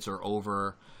 1,000 minutes or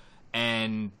over.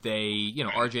 And they,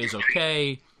 RJ's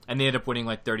okay. And they end up winning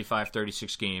like 35,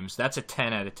 36 games. That's a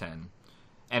 10 out of 10.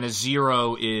 And a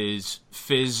 0 is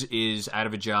Fizz is out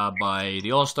of a job by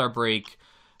the All-Star break.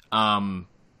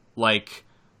 Like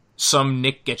some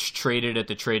Nick gets traded at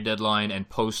the trade deadline and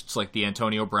posts like the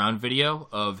Antonio Brown video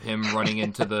of him running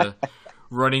into the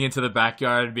running into the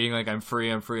backyard and being like, I'm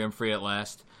free at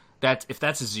last. If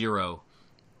that's a 0,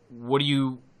 what do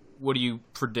you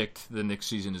predict the next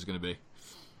season is going to be?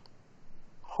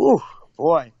 Whew,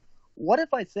 boy. What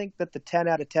if I think that the 10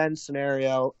 out of 10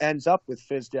 scenario ends up with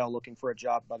Fizdale looking for a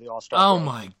job by the All-Star Oh break?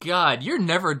 my God, you're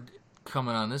never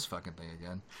coming on this fucking thing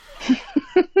again.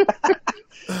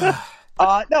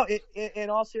 No, in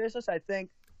all seriousness, I think,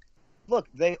 look,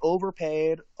 they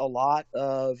overpaid a lot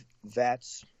of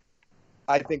vets,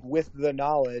 I think, with the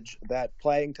knowledge that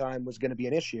playing time was going to be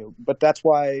an issue. But that's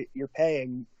why you're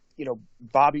paying,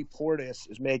 Bobby Portis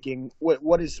is making,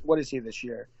 what is he this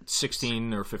year?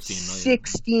 16 or 15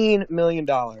 $16 million.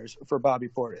 million for Bobby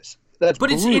Portis. But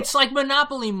it's like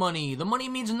Monopoly money. The money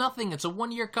means nothing. It's a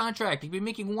 1-year contract. You'd be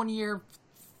making 1 year.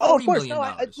 Oh, of course. $40 No,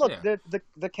 million. look, Yeah.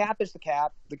 the cap is the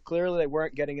cap. Clearly, they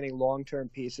weren't getting any long-term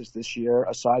pieces this year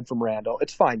aside from Randall.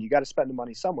 It's fine. You got to spend the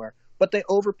money somewhere. But they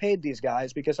overpaid these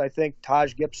guys because I think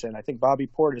Taj Gibson, I think Bobby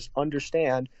Portis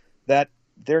understand that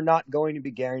they're not going to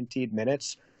be guaranteed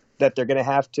minutes, that they're going to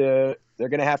have to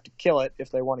kill it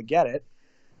if they want to get it.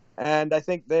 And I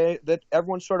think that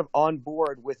everyone's sort of on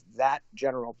board with that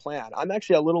general plan. I'm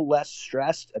actually a little less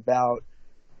stressed about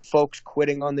folks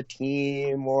quitting on the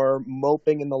team or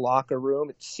moping in the locker room.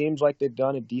 It seems like they've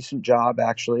done a decent job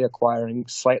actually acquiring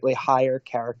slightly higher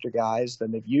character guys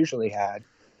than they've usually had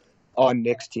on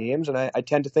Knicks teams. And I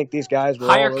tend to think these guys were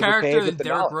Higher all character overpaid than with the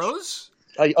Derrick knowledge. Rose?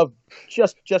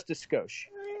 Just a skosh.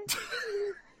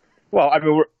 Well, I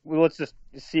mean, let's just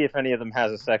see if any of them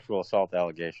has a sexual assault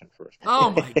allegation first.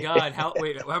 Oh my God! How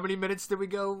many minutes did we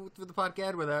go through the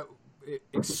podcast without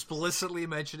explicitly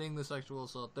mentioning the sexual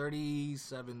assault?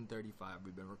 37, 35.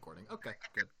 We've been recording. Okay,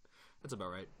 good. That's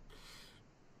about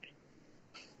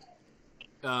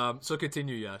right. So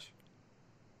continue, Yash.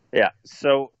 Yeah.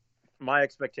 So my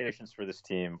expectations for this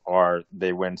team are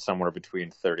they win somewhere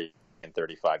between 30 and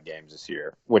 35 games this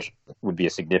year, which would be a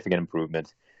significant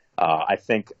improvement. I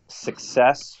think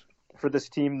success for this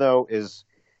team, though,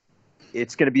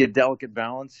 it's going to be a delicate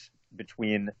balance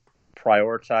between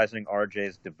prioritizing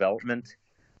RJ's development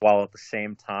while at the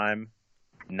same time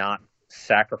not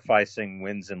sacrificing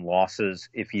wins and losses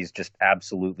if he's just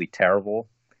absolutely terrible.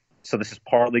 So this is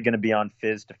partly going to be on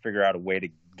Fizz to figure out a way to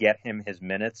get him his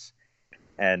minutes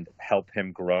and help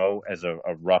him grow as a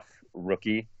rough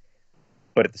rookie.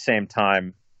 But at the same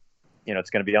time, it's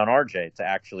going to be on RJ to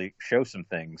actually show some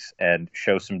things and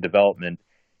show some development,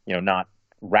 not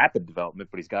rapid development,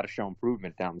 but he's got to show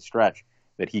improvement down the stretch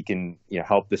that he can,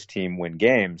 help this team win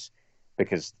games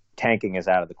because tanking is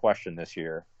out of the question this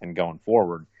year and going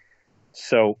forward.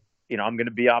 So, I'm going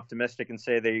to be optimistic and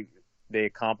say they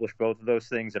accomplish both of those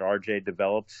things, that RJ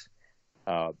develops,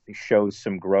 shows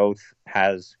some growth,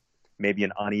 has maybe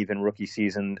an uneven rookie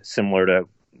season similar to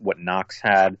what Knox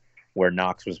had, where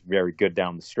Knox was very good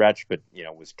down the stretch, but,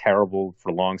 was terrible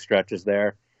for long stretches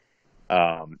there.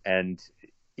 And,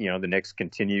 the Knicks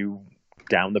continue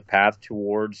down the path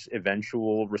towards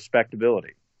eventual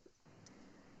respectability.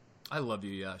 I love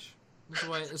you, Yash.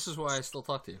 This is why I still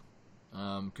talk to you.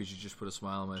 Because you just put a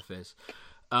smile on my face.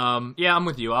 Yeah, I'm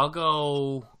with you. I'll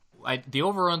go. The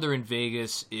over-under in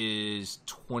Vegas is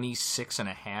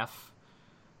 26.5,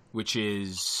 which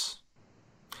is,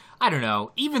 I don't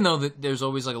know. Even though there's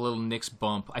always like a little Knicks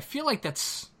bump, I feel like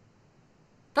that's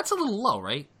a little low,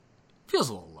 right? Feels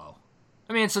a little low.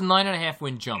 I mean, it's a 9.5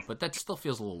 win jump, but that still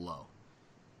feels a little low.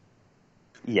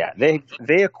 Yeah,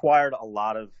 they acquired a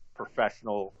lot of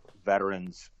professional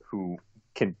veterans who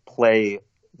can play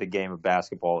the game of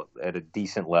basketball at a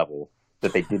decent level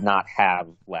that they did not have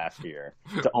last year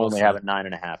to only have a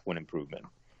 9.5 win improvement.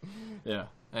 Yeah.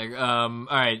 All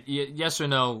right. Yes or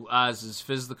no, Oz, is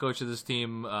Fizz the coach of this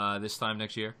team this time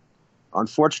next year?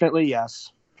 Unfortunately,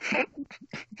 yes.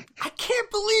 I can't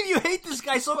believe you hate this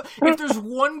guy so much. If there's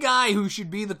one guy who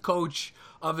should be the coach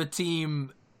of a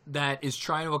team that is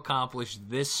trying to accomplish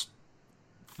this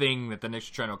thing that the Knicks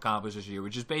are trying to accomplish this year,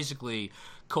 which is basically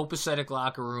copacetic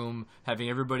locker room, having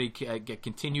everybody get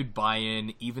continued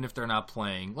buy-in, even if they're not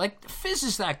playing. Like, Fizz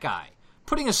is that guy.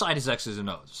 Putting aside his X's and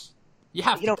O's, you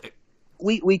have to.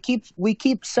 We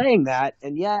keep saying that,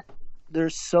 and yet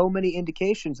there's so many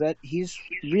indications that he's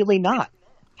really not.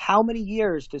 How many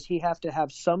years does he have to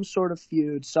have some sort of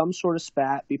feud, some sort of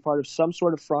spat, be part of some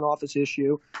sort of front office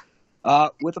issue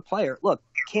with a player? Look,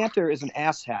 Cantor is an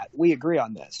asshat. We agree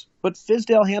on this. But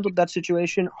Fizdale handled that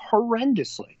situation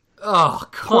horrendously. Oh,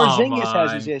 come Porzingis on.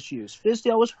 has his issues.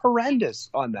 Fizdale was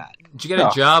horrendous on that. Did you get a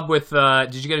job with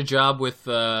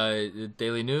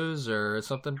Daily News or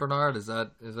something, Bernard? Is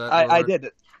that I did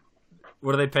it.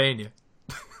 What are they paying you?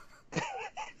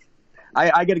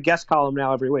 I get a guest column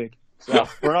now every week. So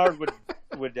Bernard would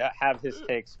would have his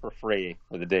takes for free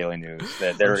for the Daily News.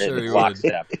 They're I'm sure in he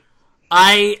lockstep.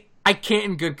 I can't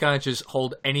in good conscience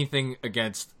hold anything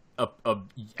against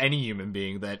any human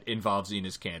being that involves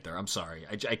Enes Kanter. I'm sorry.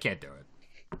 I can't do it.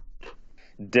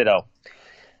 Ditto.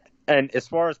 And as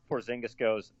far as Porzingis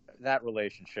goes, that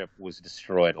relationship was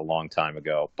destroyed a long time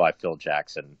ago by Phil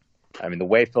Jackson. I mean, the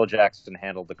way Phil Jackson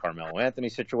handled the Carmelo Anthony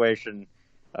situation,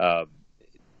 the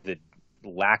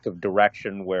lack of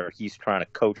direction where he's trying to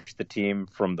coach the team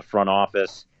from the front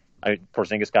office.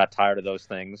 Porzingis got tired of those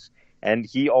things. And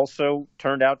he also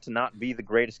turned out to not be the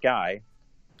greatest guy.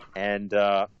 And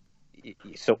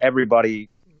so everybody,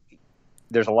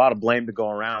 there's a lot of blame to go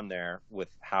around there with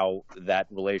how that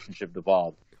relationship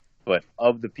devolved. But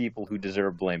of the people who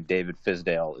deserve blame, David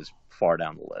Fizdale is far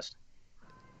down the list.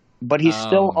 But he's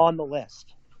still on the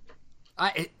list.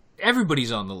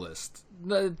 Everybody's on the list.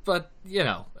 But, you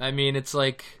know, I mean, it's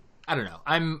like, I don't know.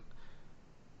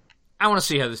 I want to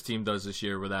see how this team does this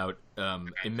year without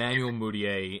Emmanuel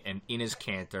Mudiay and Enes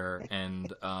Kanter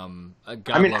and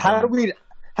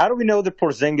how do we know that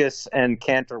Porzingis and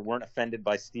Kanter weren't offended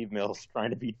by Steve Mills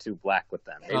trying to be too black with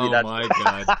them? Maybe my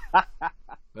God.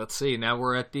 Let's see. Now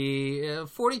we're at the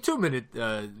 42-minute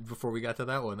before we got to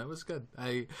that one. That was good.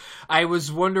 I was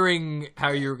wondering how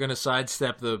you were going to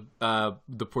sidestep the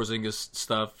Porzingis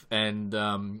stuff and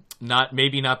not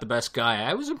the best guy.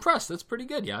 I was impressed. That's pretty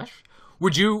good, Yash.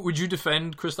 Would you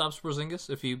defend Kristaps Porzingis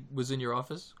if he was in your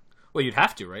office? Well, you'd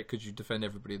have to, right? Because you defend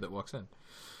everybody that walks in.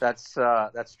 That's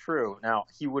true. Now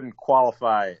he wouldn't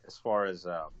qualify as far as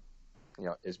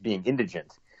as being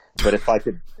indigent. But if I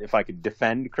could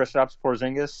defend Kristaps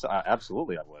Porzingis,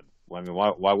 absolutely I would. I mean,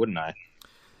 why wouldn't I?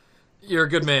 You're a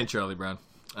good man, Charlie Brown.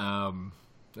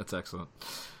 That's excellent.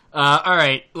 All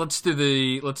right, let's do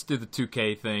the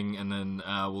 2K thing, and then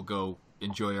we'll go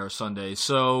enjoy our Sunday.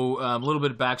 So a little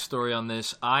bit of backstory on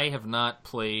this. I have not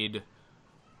played.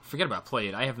 Forget about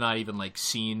played. I have not even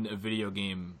seen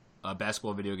a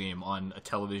basketball video game on a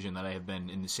television that I have been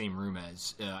in the same room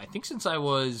as. I think since I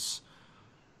was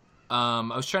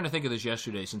trying to think of this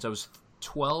yesterday, since I was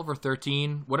 12 or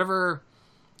 13, whatever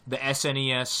the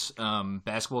SNES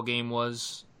basketball game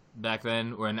was back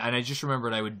then. And I just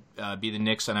remembered I would be the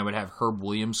Knicks and I would have Herb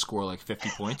Williams score 50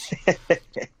 points.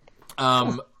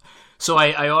 So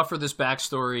I offer this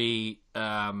backstory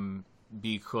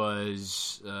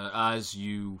because as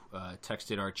you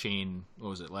texted our chain, what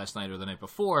was it, last night or the night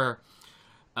before,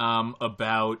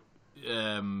 about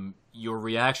your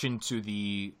reaction to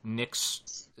the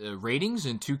Knicks ratings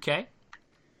in 2K,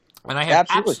 and I have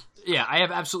I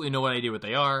have absolutely no idea what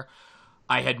they are.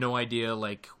 I had no idea.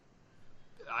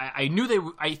 I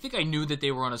knew I think I knew that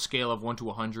they were on a scale of 1 to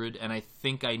 100, and I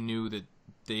think I knew that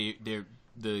the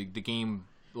game,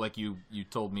 like you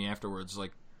told me afterwards,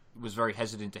 was very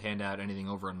hesitant to hand out anything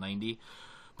over a 90.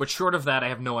 But short of that, I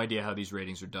have no idea how these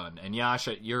ratings are done. And Yash,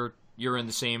 you're in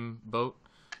the same boat?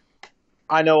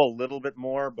 I know a little bit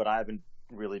more, but I haven't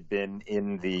really been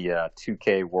in the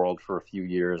 2K world for a few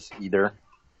years either.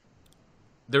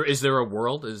 Is there a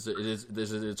world? Is it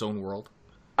its own world?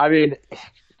 I mean,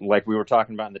 like we were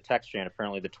talking about in the text chain,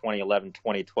 apparently the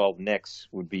 2011-2012 Knicks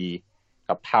would be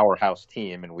a powerhouse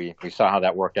team, and we saw how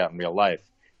that worked out in real life.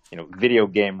 Video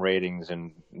game ratings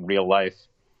in real life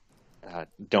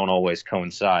don't always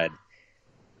coincide.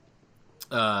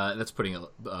 That's putting it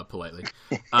politely.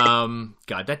 God,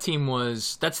 that's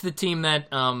the team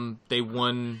that they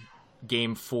won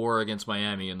Game 4 against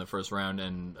Miami in the first round,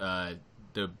 and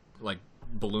the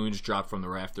balloons dropped from the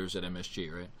rafters at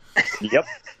MSG, right? Yep,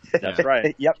 that's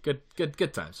right. Yep,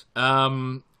 good times.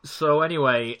 So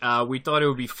anyway, we thought it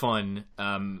would be fun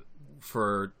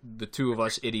for the two of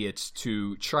us idiots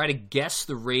to try to guess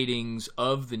the ratings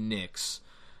of the Knicks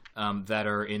that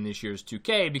are in this year's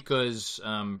 2K, because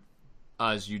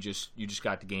Oz, you just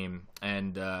got the game,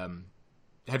 and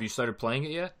have you started playing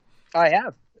it yet? I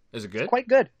have. Is it good? It's quite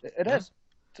good. It is.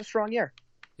 It's a strong year.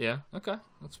 Yeah. Okay,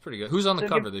 that's pretty good. Who's on the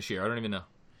cover this year? I don't even know.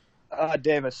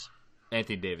 Davis.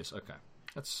 Anthony Davis. Okay,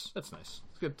 that's nice. That's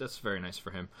good. That's very nice for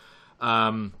him.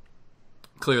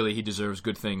 Clearly, he deserves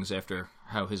good things after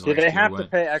how his last year went. Did they have to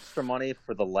pay extra money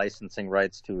for the licensing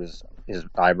rights to his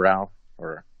eyebrow,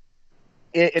 or?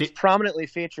 It's prominently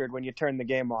featured when you turn the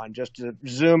game on, just to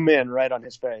zoom in right on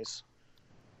his face.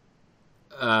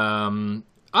 Why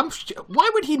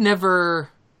would he never?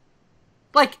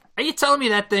 Are you telling me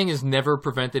that thing has never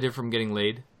prevented him from getting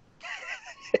laid?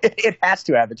 It has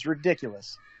to have. It's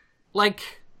ridiculous. I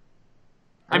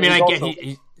get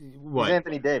he what? He's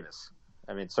Anthony Davis.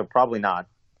 I mean, so probably not.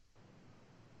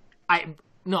 I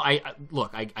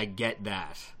get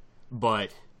that,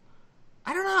 but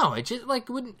I don't know. It just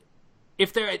wouldn't.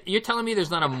 if you're telling me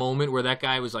there's not a moment where that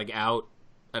guy was like out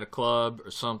at a club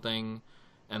or something,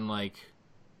 and like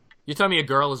you're telling me a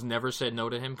girl has never said no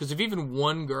to him? Because if even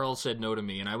one girl said no to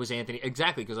me, and I was Anthony,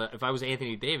 exactly, because if I was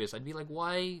Anthony Davis, I'd be like,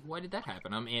 why did that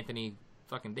happen? I'm Anthony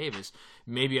fucking Davis.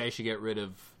 Maybe I should get rid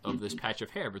of this patch of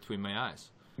hair between my eyes.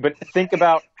 But think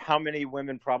about how many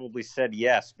women probably said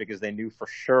yes because they knew for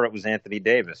sure it was Anthony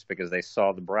Davis because they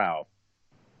saw the brow.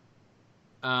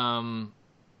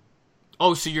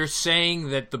 Oh, so you're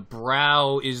saying that the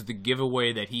brow is the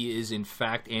giveaway that he is in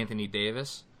fact Anthony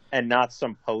Davis? And not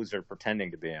some poser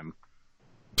pretending to be him.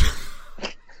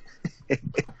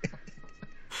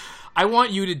 I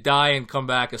want you to die and come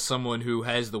back as someone who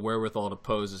has the wherewithal to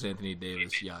pose as Anthony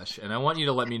Davis, Yash. And I want you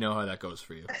to let me know how that goes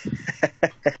for you.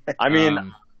 I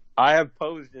mean, I have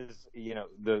posed as,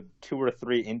 the 2 or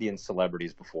 3 Indian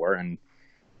celebrities before, and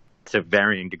to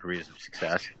varying degrees of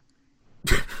success.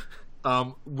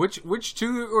 Which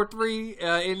 2 or 3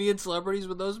 Indian celebrities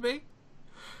would those be?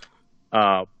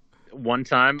 One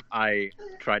time, I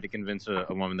tried to convince a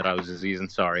woman that I was Aziz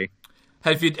Ansari.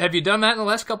 Have you done that in the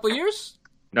last couple of years?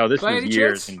 No, this By was any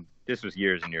years chance? and this was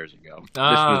years and years ago.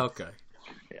 Okay.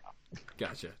 Yeah.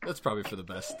 Gotcha. That's probably for the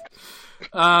best.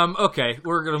 Okay,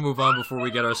 we're gonna move on before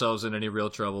we get ourselves in any real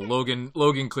trouble.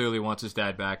 Logan clearly wants his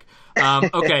dad back.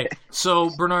 Okay, so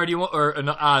Bernard,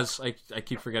 Oz? I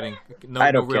keep forgetting.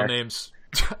 No real care. names.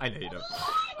 I know you don't.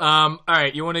 All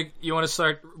right, you want to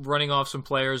start running off some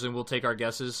players, and we'll take our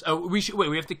guesses. Oh, we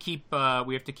have to keep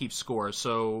score.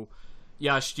 So,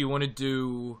 Yash, do you want to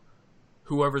do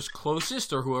whoever's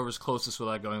closest or whoever's closest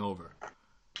without going over?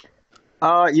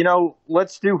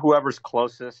 Let's do whoever's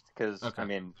closest because, Okay. I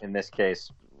mean, in this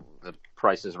case, the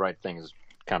Price is Right thing is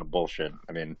kind of bullshit.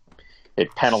 I mean,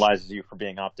 it penalizes you for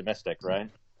being optimistic, right?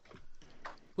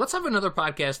 Let's have another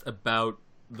podcast about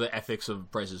the ethics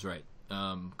of Price is Right,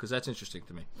 because that's interesting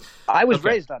to me. I was Okay.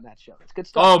 raised on that show. It's good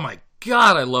stuff. Oh my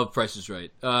god, I love Price is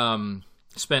Right.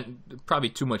 Spent probably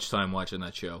too much time watching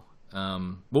that show.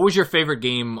 What was your favorite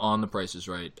game on the Price is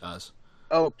Right, Oz?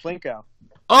 Oh, Plinko.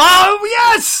 Oh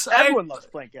yes, Everyone loves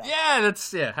Plinko.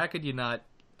 Yeah. How could you not?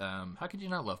 How could you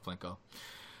not love Plinko?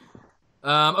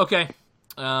 Okay.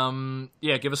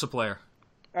 Yeah, give us a player.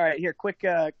 All right, here, quick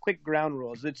ground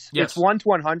rules. It's 1 to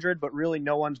 100, but really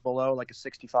no one's below like a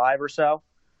 65 or so.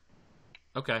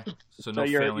 Okay, so no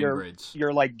your failing grades.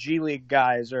 your like G League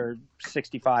guys are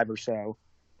 65 or so.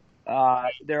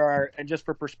 There are, and just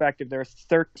for perspective, there are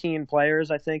 13 players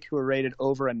I think who are rated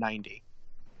over a 90.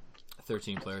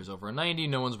 13 players over a 90.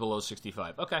 No one's below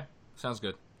 65. Okay, sounds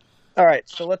good. All right,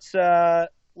 so let's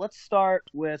start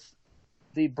with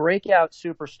the breakout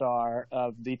superstar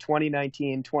of the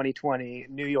 2019-2020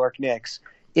 New York Knicks,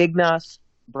 Ignas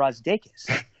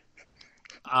Brazdeikis.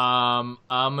 I'm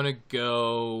gonna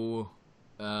go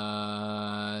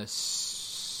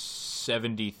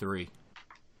 73.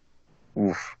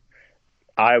 Oof.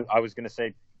 I was going to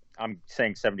say, I'm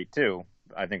saying 72.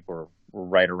 I think we're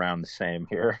right around the same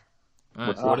here. All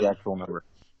right, What's the actual number?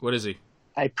 what is he?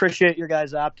 I appreciate your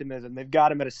guys' optimism. They've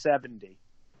got him at a 70.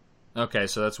 Okay,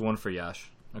 so that's one for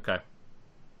Yash. Okay.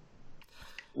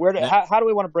 How do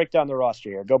we want to break down the roster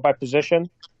here? Go by position?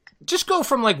 Just go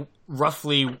from like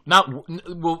roughly we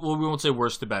won't say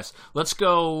worst to best. Let's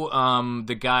go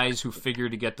the guys who figure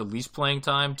to get the least playing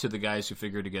time to the guys who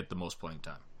figure to get the most playing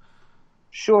time.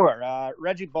 Sure.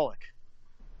 Reggie Bullock.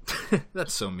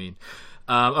 That's so mean.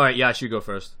 All right, Yash, you go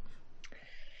first.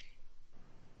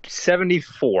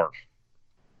 74.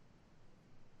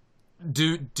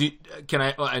 Can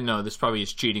I know this probably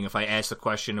is cheating if I ask the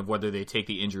question of whether they take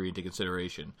the injury into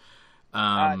consideration.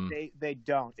 They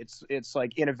don't. It's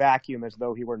like in a vacuum as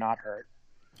though he were not hurt.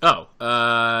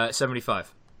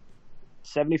 75.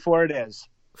 74 it is.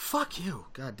 Fuck you.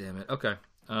 God damn it. Okay.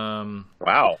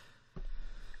 Wow.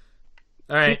 All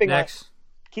right, next.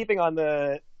 Keeping on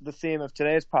the theme of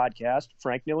today's podcast,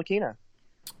 Frank Ntilikina.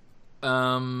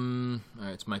 All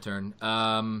right, it's my turn.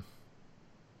 I'm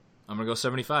gonna go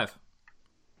 75.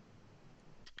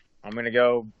 I'm going to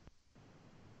go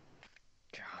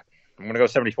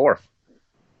 74.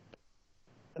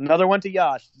 Another one to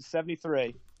Yash,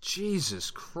 73. Jesus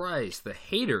Christ, the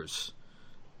haters.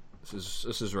 This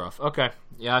is rough. Okay,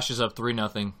 Yash is up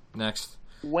 3-0. Next,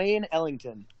 Wayne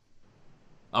Ellington.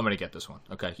 I'm gonna get this one.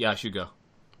 Okay, Yash, you go.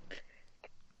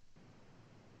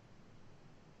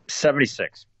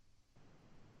 76.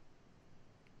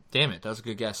 Damn it, that was a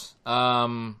good guess.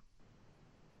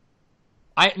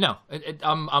 I'm gonna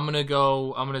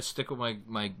stick with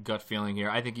my gut feeling here.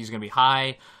 I think he's gonna be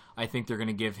high. I think they're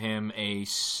gonna give him a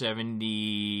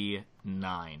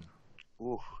 79.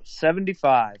 Ooh,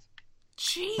 75.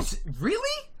 Jeez,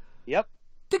 really? Yep.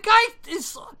 The guy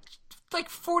is like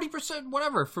 40%,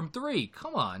 whatever, from 3.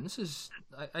 Come on, this is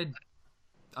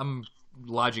I'm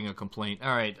lodging a complaint.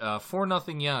 All right,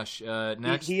 4-0 Yash.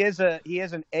 Next, He is an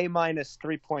A-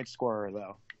 3-point scorer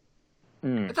though.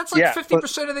 that's like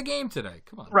 50% of the game today.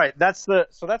 Come on, Right. That's the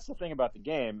thing about the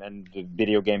game and the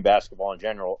video game basketball in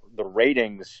general. The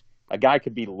ratings, a guy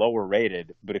could be lower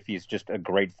rated, but if he's just a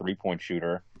great 3-point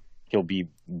shooter, he'll be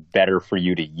better for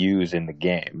you to use in the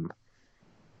game.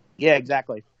 Yeah,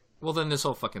 exactly. Well, then this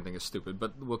whole fucking thing is stupid,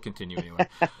 but we'll continue anyway.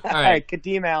 All All right. right,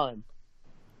 Kadeem Allen.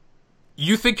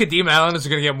 You think Kadeem Allen is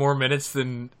going to get more minutes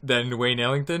than Wayne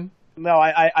Ellington? No,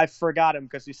 I forgot him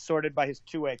because he's sorted by his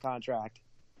 2-way contract.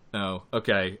 Oh,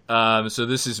 okay. So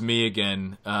this is me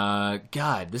again.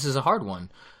 God, this is a hard one.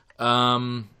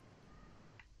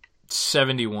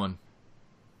 71.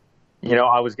 You know,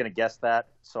 I was going to guess that,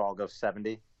 so I'll go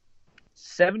 70.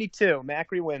 72.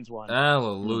 Macri wins one.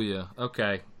 Hallelujah.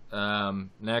 Okay.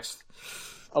 Next.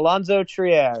 Alonzo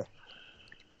Trier.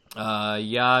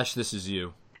 Yash, this is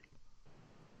you.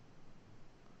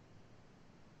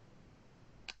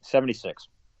 76.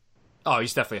 Oh,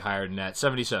 he's definitely higher than that.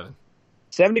 77.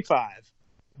 75.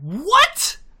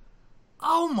 What?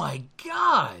 Oh my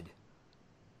God.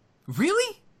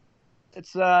 Really?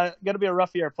 It's going to be a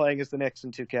rough year playing as the Knicks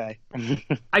in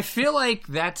 2K. I feel like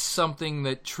that's something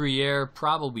that Trier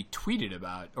probably tweeted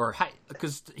about, or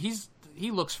because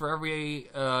he looks for every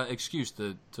excuse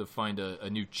to find a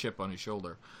new chip on his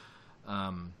shoulder.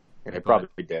 It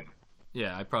probably did.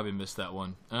 Yeah, I probably missed that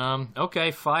one.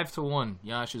 Okay, 5-1.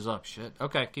 Yash is up. Shit.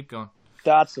 Okay, keep going.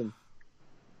 Dotson.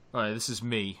 All right, this is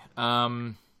me.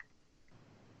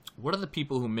 What do the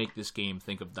people who make this game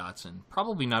think of Dotson?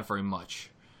 Probably not very much.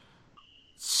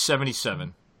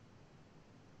 77.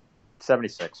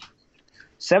 76.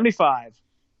 75.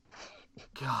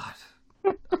 God.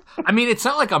 I mean, it's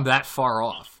not like I'm that far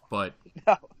off, but...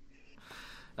 No. All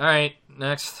right,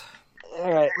 next.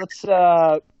 All right, let's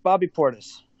Bobby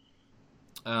Portis.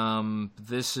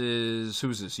 This is...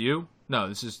 Who's this? You? No,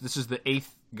 this is the 8th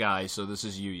guy, so this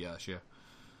is you, Yash, yeah.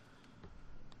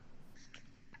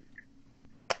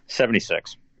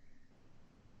 76.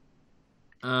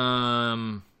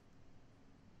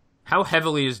 How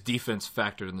heavily is defense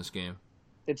factored in this game?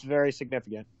 It's very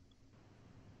significant.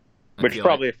 Which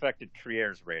probably affected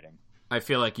Trier's rating. I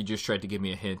feel like you just tried to give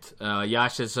me a hint.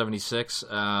 Yash said 76.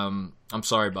 I'm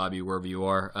sorry, Bobby, wherever you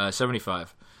are.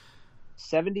 75.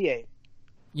 78.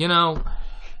 You know,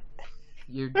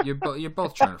 you're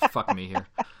both trying to fuck me here.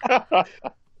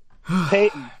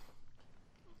 Peyton.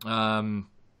 All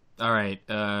right.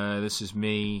 This is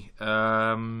me.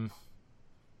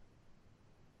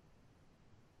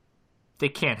 They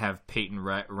can't have Peyton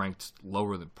ranked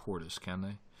lower than Portis, can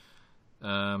they?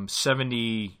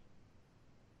 70.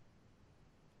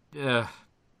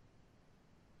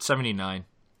 79.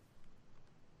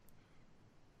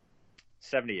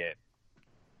 78.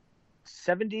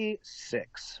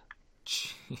 76.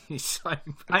 Jeez,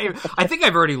 I think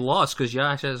I've already lost because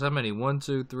Yash has how many? 1,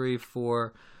 2, 3,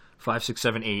 4, 5, 6,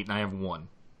 7, 8, and I have 1.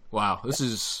 Wow, this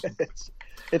is.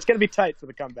 It's going to be tight for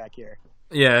the comeback here.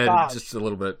 Yeah, Taj. just a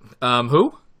little bit.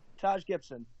 Who? Taj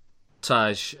Gibson.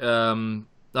 Taj. All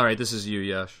right, this is you,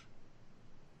 Yash.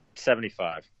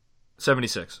 75.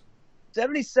 76.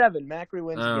 77. Macri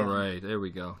wins All again. right, there we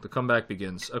go. The comeback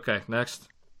begins. Okay, next.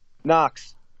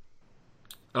 Knox.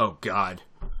 Oh God.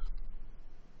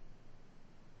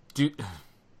 All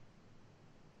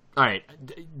right.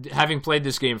 Having played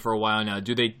this game for a while now,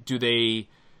 do they?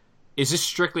 Is this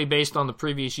strictly based on the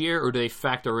previous year, or do they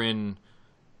factor in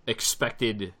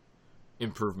expected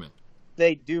improvement?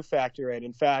 They do factor in.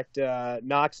 In fact,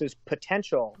 Knox's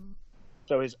potential,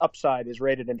 so his upside, is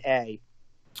rated an A.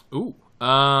 Ooh.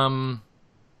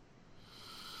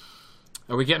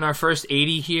 Are we getting our first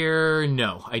 80 here?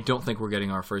 No, I don't think we're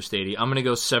getting our first 80. I'm going to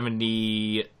go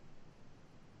 79.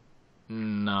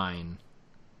 I'm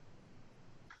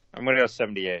going to go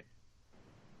 78.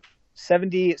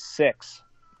 76.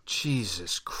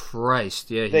 Jesus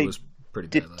Christ. Yeah, he They was pretty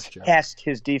bad last year. Detest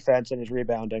his defense and his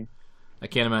rebounding. I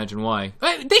can't imagine why.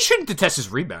 They shouldn't detest his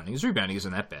rebounding. His rebounding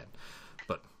isn't that bad.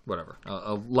 But whatever.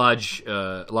 I'll log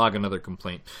another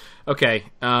complaint. Okay.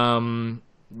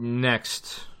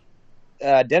 Next.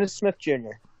 Dennis Smith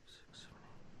Jr.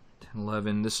 10,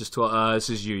 11. This is 12. This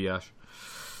is you, Yash.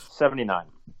 79.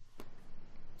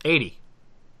 80.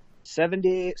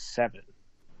 77.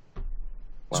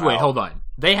 So Wow. wait, hold on.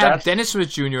 They have That's- Dennis Smith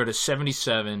Jr. at a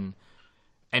 77.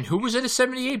 And who was at a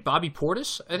 78? Bobby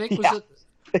Portis, I think, was Yeah. it?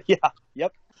 Yeah.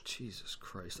 Yep. Jesus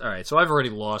Christ. All right, so I've already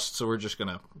lost, so we're just going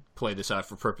to play this out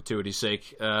for perpetuity's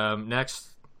sake.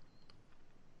 Next.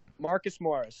 Marcus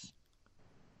Morris.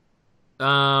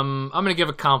 I'm going to give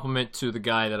a compliment to the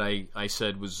guy that I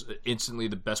said was instantly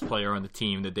the best player on the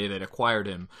team the day that acquired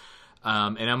him.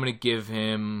 And I'm going to give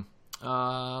him,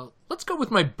 let's go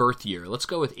with my birth year. Let's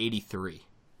go with 83.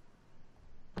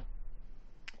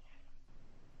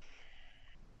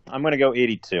 I'm going to go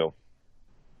 82.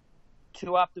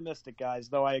 Too optimistic, guys.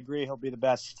 Though I agree, he'll be the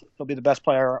best. He'll be the best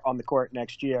player on the court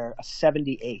next year. A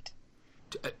 78.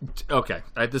 Okay,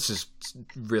 this is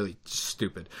really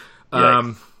stupid.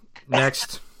 Yikes.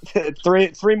 Next,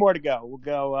 three more to go. We'll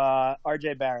go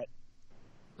R.J. Barrett.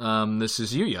 This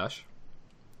is you, Yash.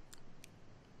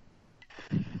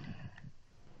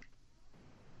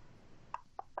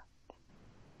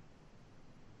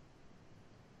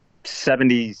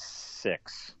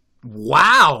 $76.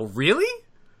 Wow, really?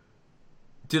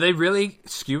 Do they really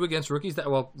skew against rookies?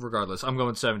 Well, regardless, I'm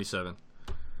going 77.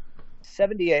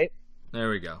 78. There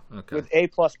we go. Okay. With A+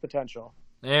 potential.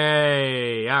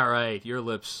 Hey, all right, your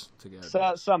lips together.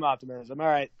 So, some optimism. All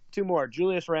right, two more.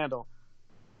 Julius Randle.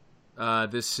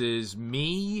 This is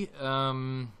me.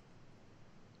 Can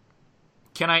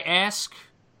I ask?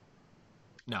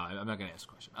 No, I'm not going to ask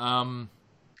a question.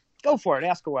 Go for it.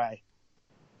 Ask away.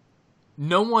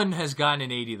 No one has gotten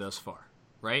an 80 thus far,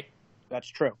 right? That's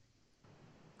true.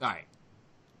 All right.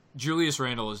 Julius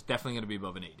Randle is definitely going to be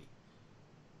above an 80.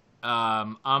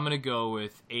 I'm going to go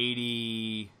with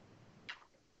 80.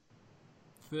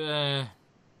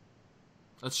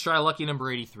 Let's try lucky number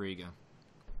 83 again.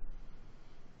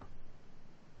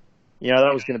 Yeah,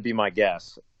 that was going to be my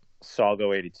guess. So I'll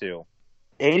go 82.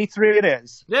 83 it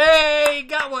is. Yay!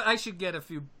 Got one. I should get a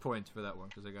few points for that one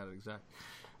because I got it exact.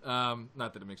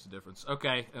 Not that it makes a difference.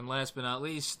 Okay, and last but not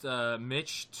least,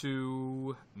 Mitch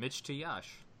to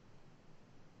Yash.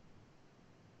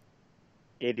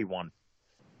 81.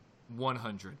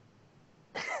 100.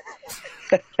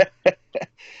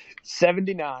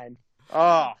 79.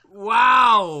 Oh,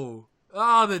 Wow!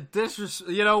 Oh, the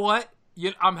disrespect. You know what?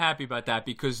 I'm happy about that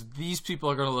because these people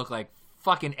are going to look like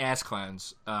fucking ass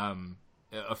clowns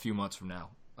a few months from now.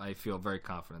 I feel very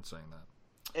confident saying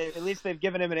that. At least they've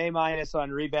given him an A-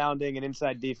 on rebounding and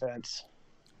inside defense.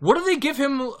 What do they give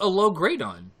him a low grade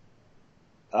on?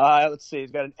 Let's see.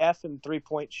 He's got an F in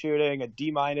 3-point shooting, a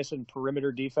D- in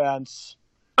perimeter defense.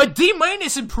 A D-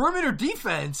 in perimeter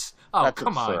defense? Oh, that's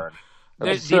come absurd. on. A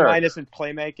There's- D- in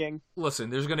playmaking. Listen,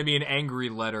 there's going to be an angry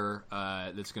letter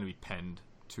that's going to be penned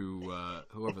to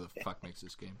whoever the fuck makes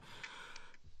this game.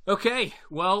 Okay,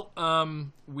 well,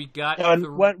 we got...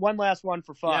 One last one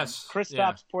for fun. Yes,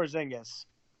 Kristaps Porzingis.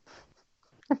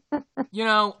 You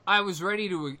know, I was ready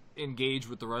to engage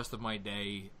with the rest of my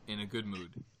day in a good mood.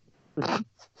 I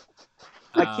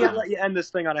can't let you end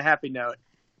this thing on a happy note.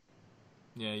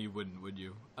 Yeah, you wouldn't, would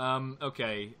you?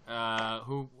 Okay.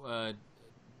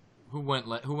 Who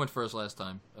went first last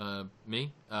time?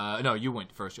 Me? No, you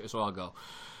went first, so I'll go.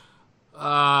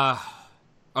 Are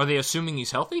they assuming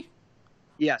he's healthy?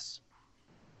 Yes.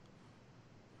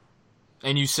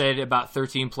 And you said about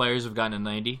 13 players have gotten a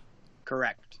 90?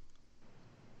 Correct.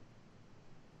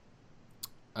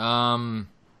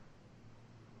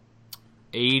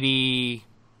 80.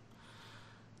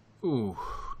 Ooh.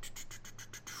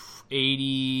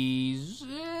 80s.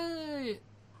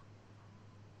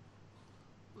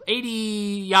 80.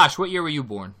 Yash, what year were you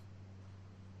born?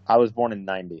 I was born in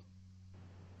 90.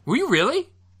 Were you really?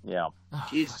 Yeah. Oh,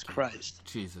 Jesus Christ.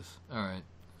 Jesus. All right.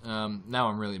 Now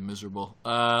I'm really miserable.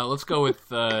 Let's go with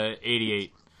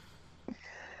 88.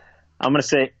 I'm going to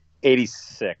say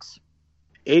 86.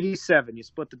 87. You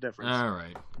split the difference. All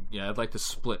right. Yeah, I'd like to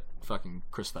split fucking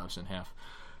Kristaps in half.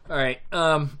 All right.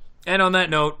 And on that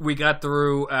note, we got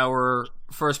through our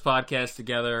first podcast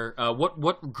together.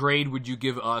 What grade would you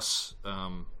give us,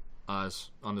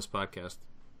 Oz, on this podcast?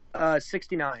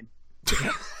 69.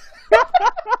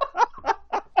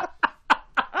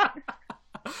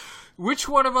 Which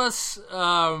one of us,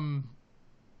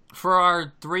 for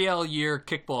our 3L year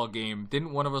kickball game,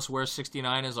 didn't one of us wear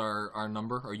 69 as our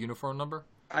number, our uniform number?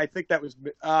 I think that was,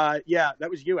 that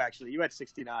was you actually. You had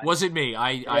 69. Was it me?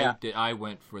 Yeah. I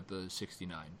went for the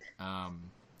 69. And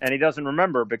he doesn't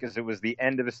remember because it was the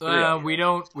end of his 3. We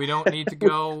don't need to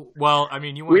go. Well, I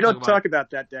mean, you want We to don't talk about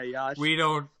that day, Yash.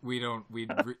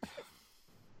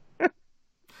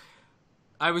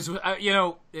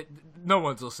 No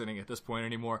one's listening at this point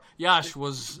anymore. Yash,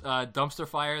 was dumpster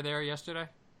fire there yesterday?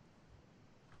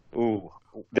 Ooh,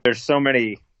 there's so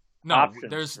many options.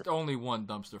 There's only one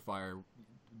dumpster fire.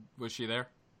 Was she there?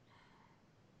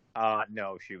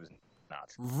 No, she was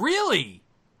not. Really?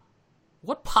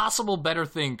 What possible better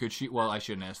thing could she... Well, I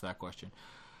shouldn't ask that question.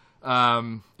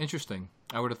 Interesting.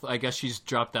 I guess she's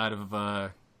dropped out of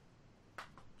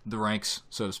the ranks,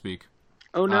 so to speak.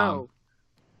 Oh, no.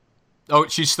 Oh,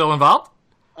 she's still involved?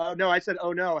 Oh no, I said,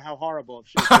 oh no, how horrible. If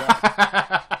she was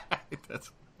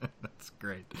That's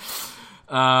great.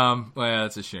 Well, yeah,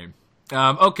 that's a shame.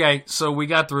 Okay, so we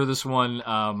got through this one.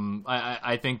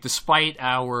 I think despite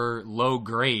our low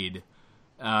grade,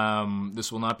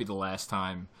 this will not be the last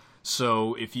time.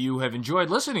 So if you have enjoyed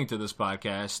listening to this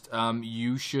podcast,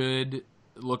 you should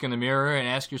look in the mirror and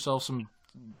ask yourself some,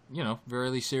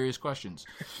 very serious questions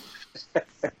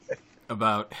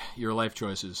about your life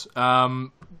choices.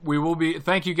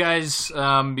 Thank you guys,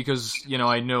 because,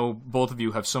 I know both of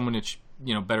you have so many,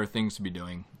 better things to be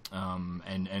doing.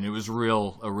 And it was a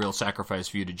real sacrifice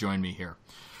for you to join me here.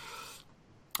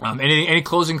 Any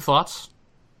closing thoughts?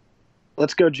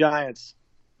 Let's go Giants.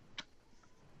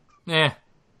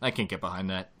 I can't get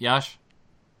behind that. Yash?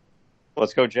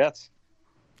 Let's go Jets.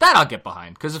 That I'll get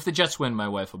behind, because if the Jets win, my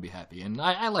wife will be happy, and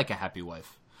I like a happy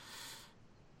wife.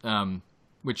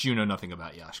 Which you know nothing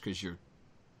about, Yash, because you're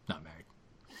not married.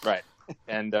 Right.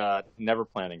 And never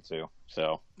planning to,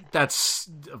 so. That's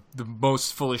the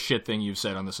most full of shit thing you've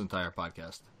said on this entire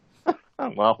podcast.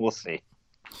 Well, we'll see.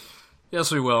 Yes,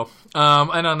 we will.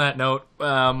 And on that note,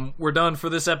 we're done for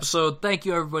this episode. Thank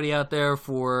you, everybody out there,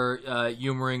 for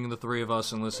humoring the three of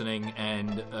us and listening.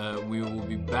 And we will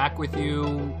be back with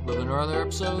you with another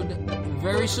episode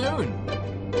very soon.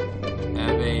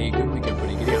 Have a good week,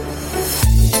 everybody. Giddy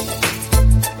up.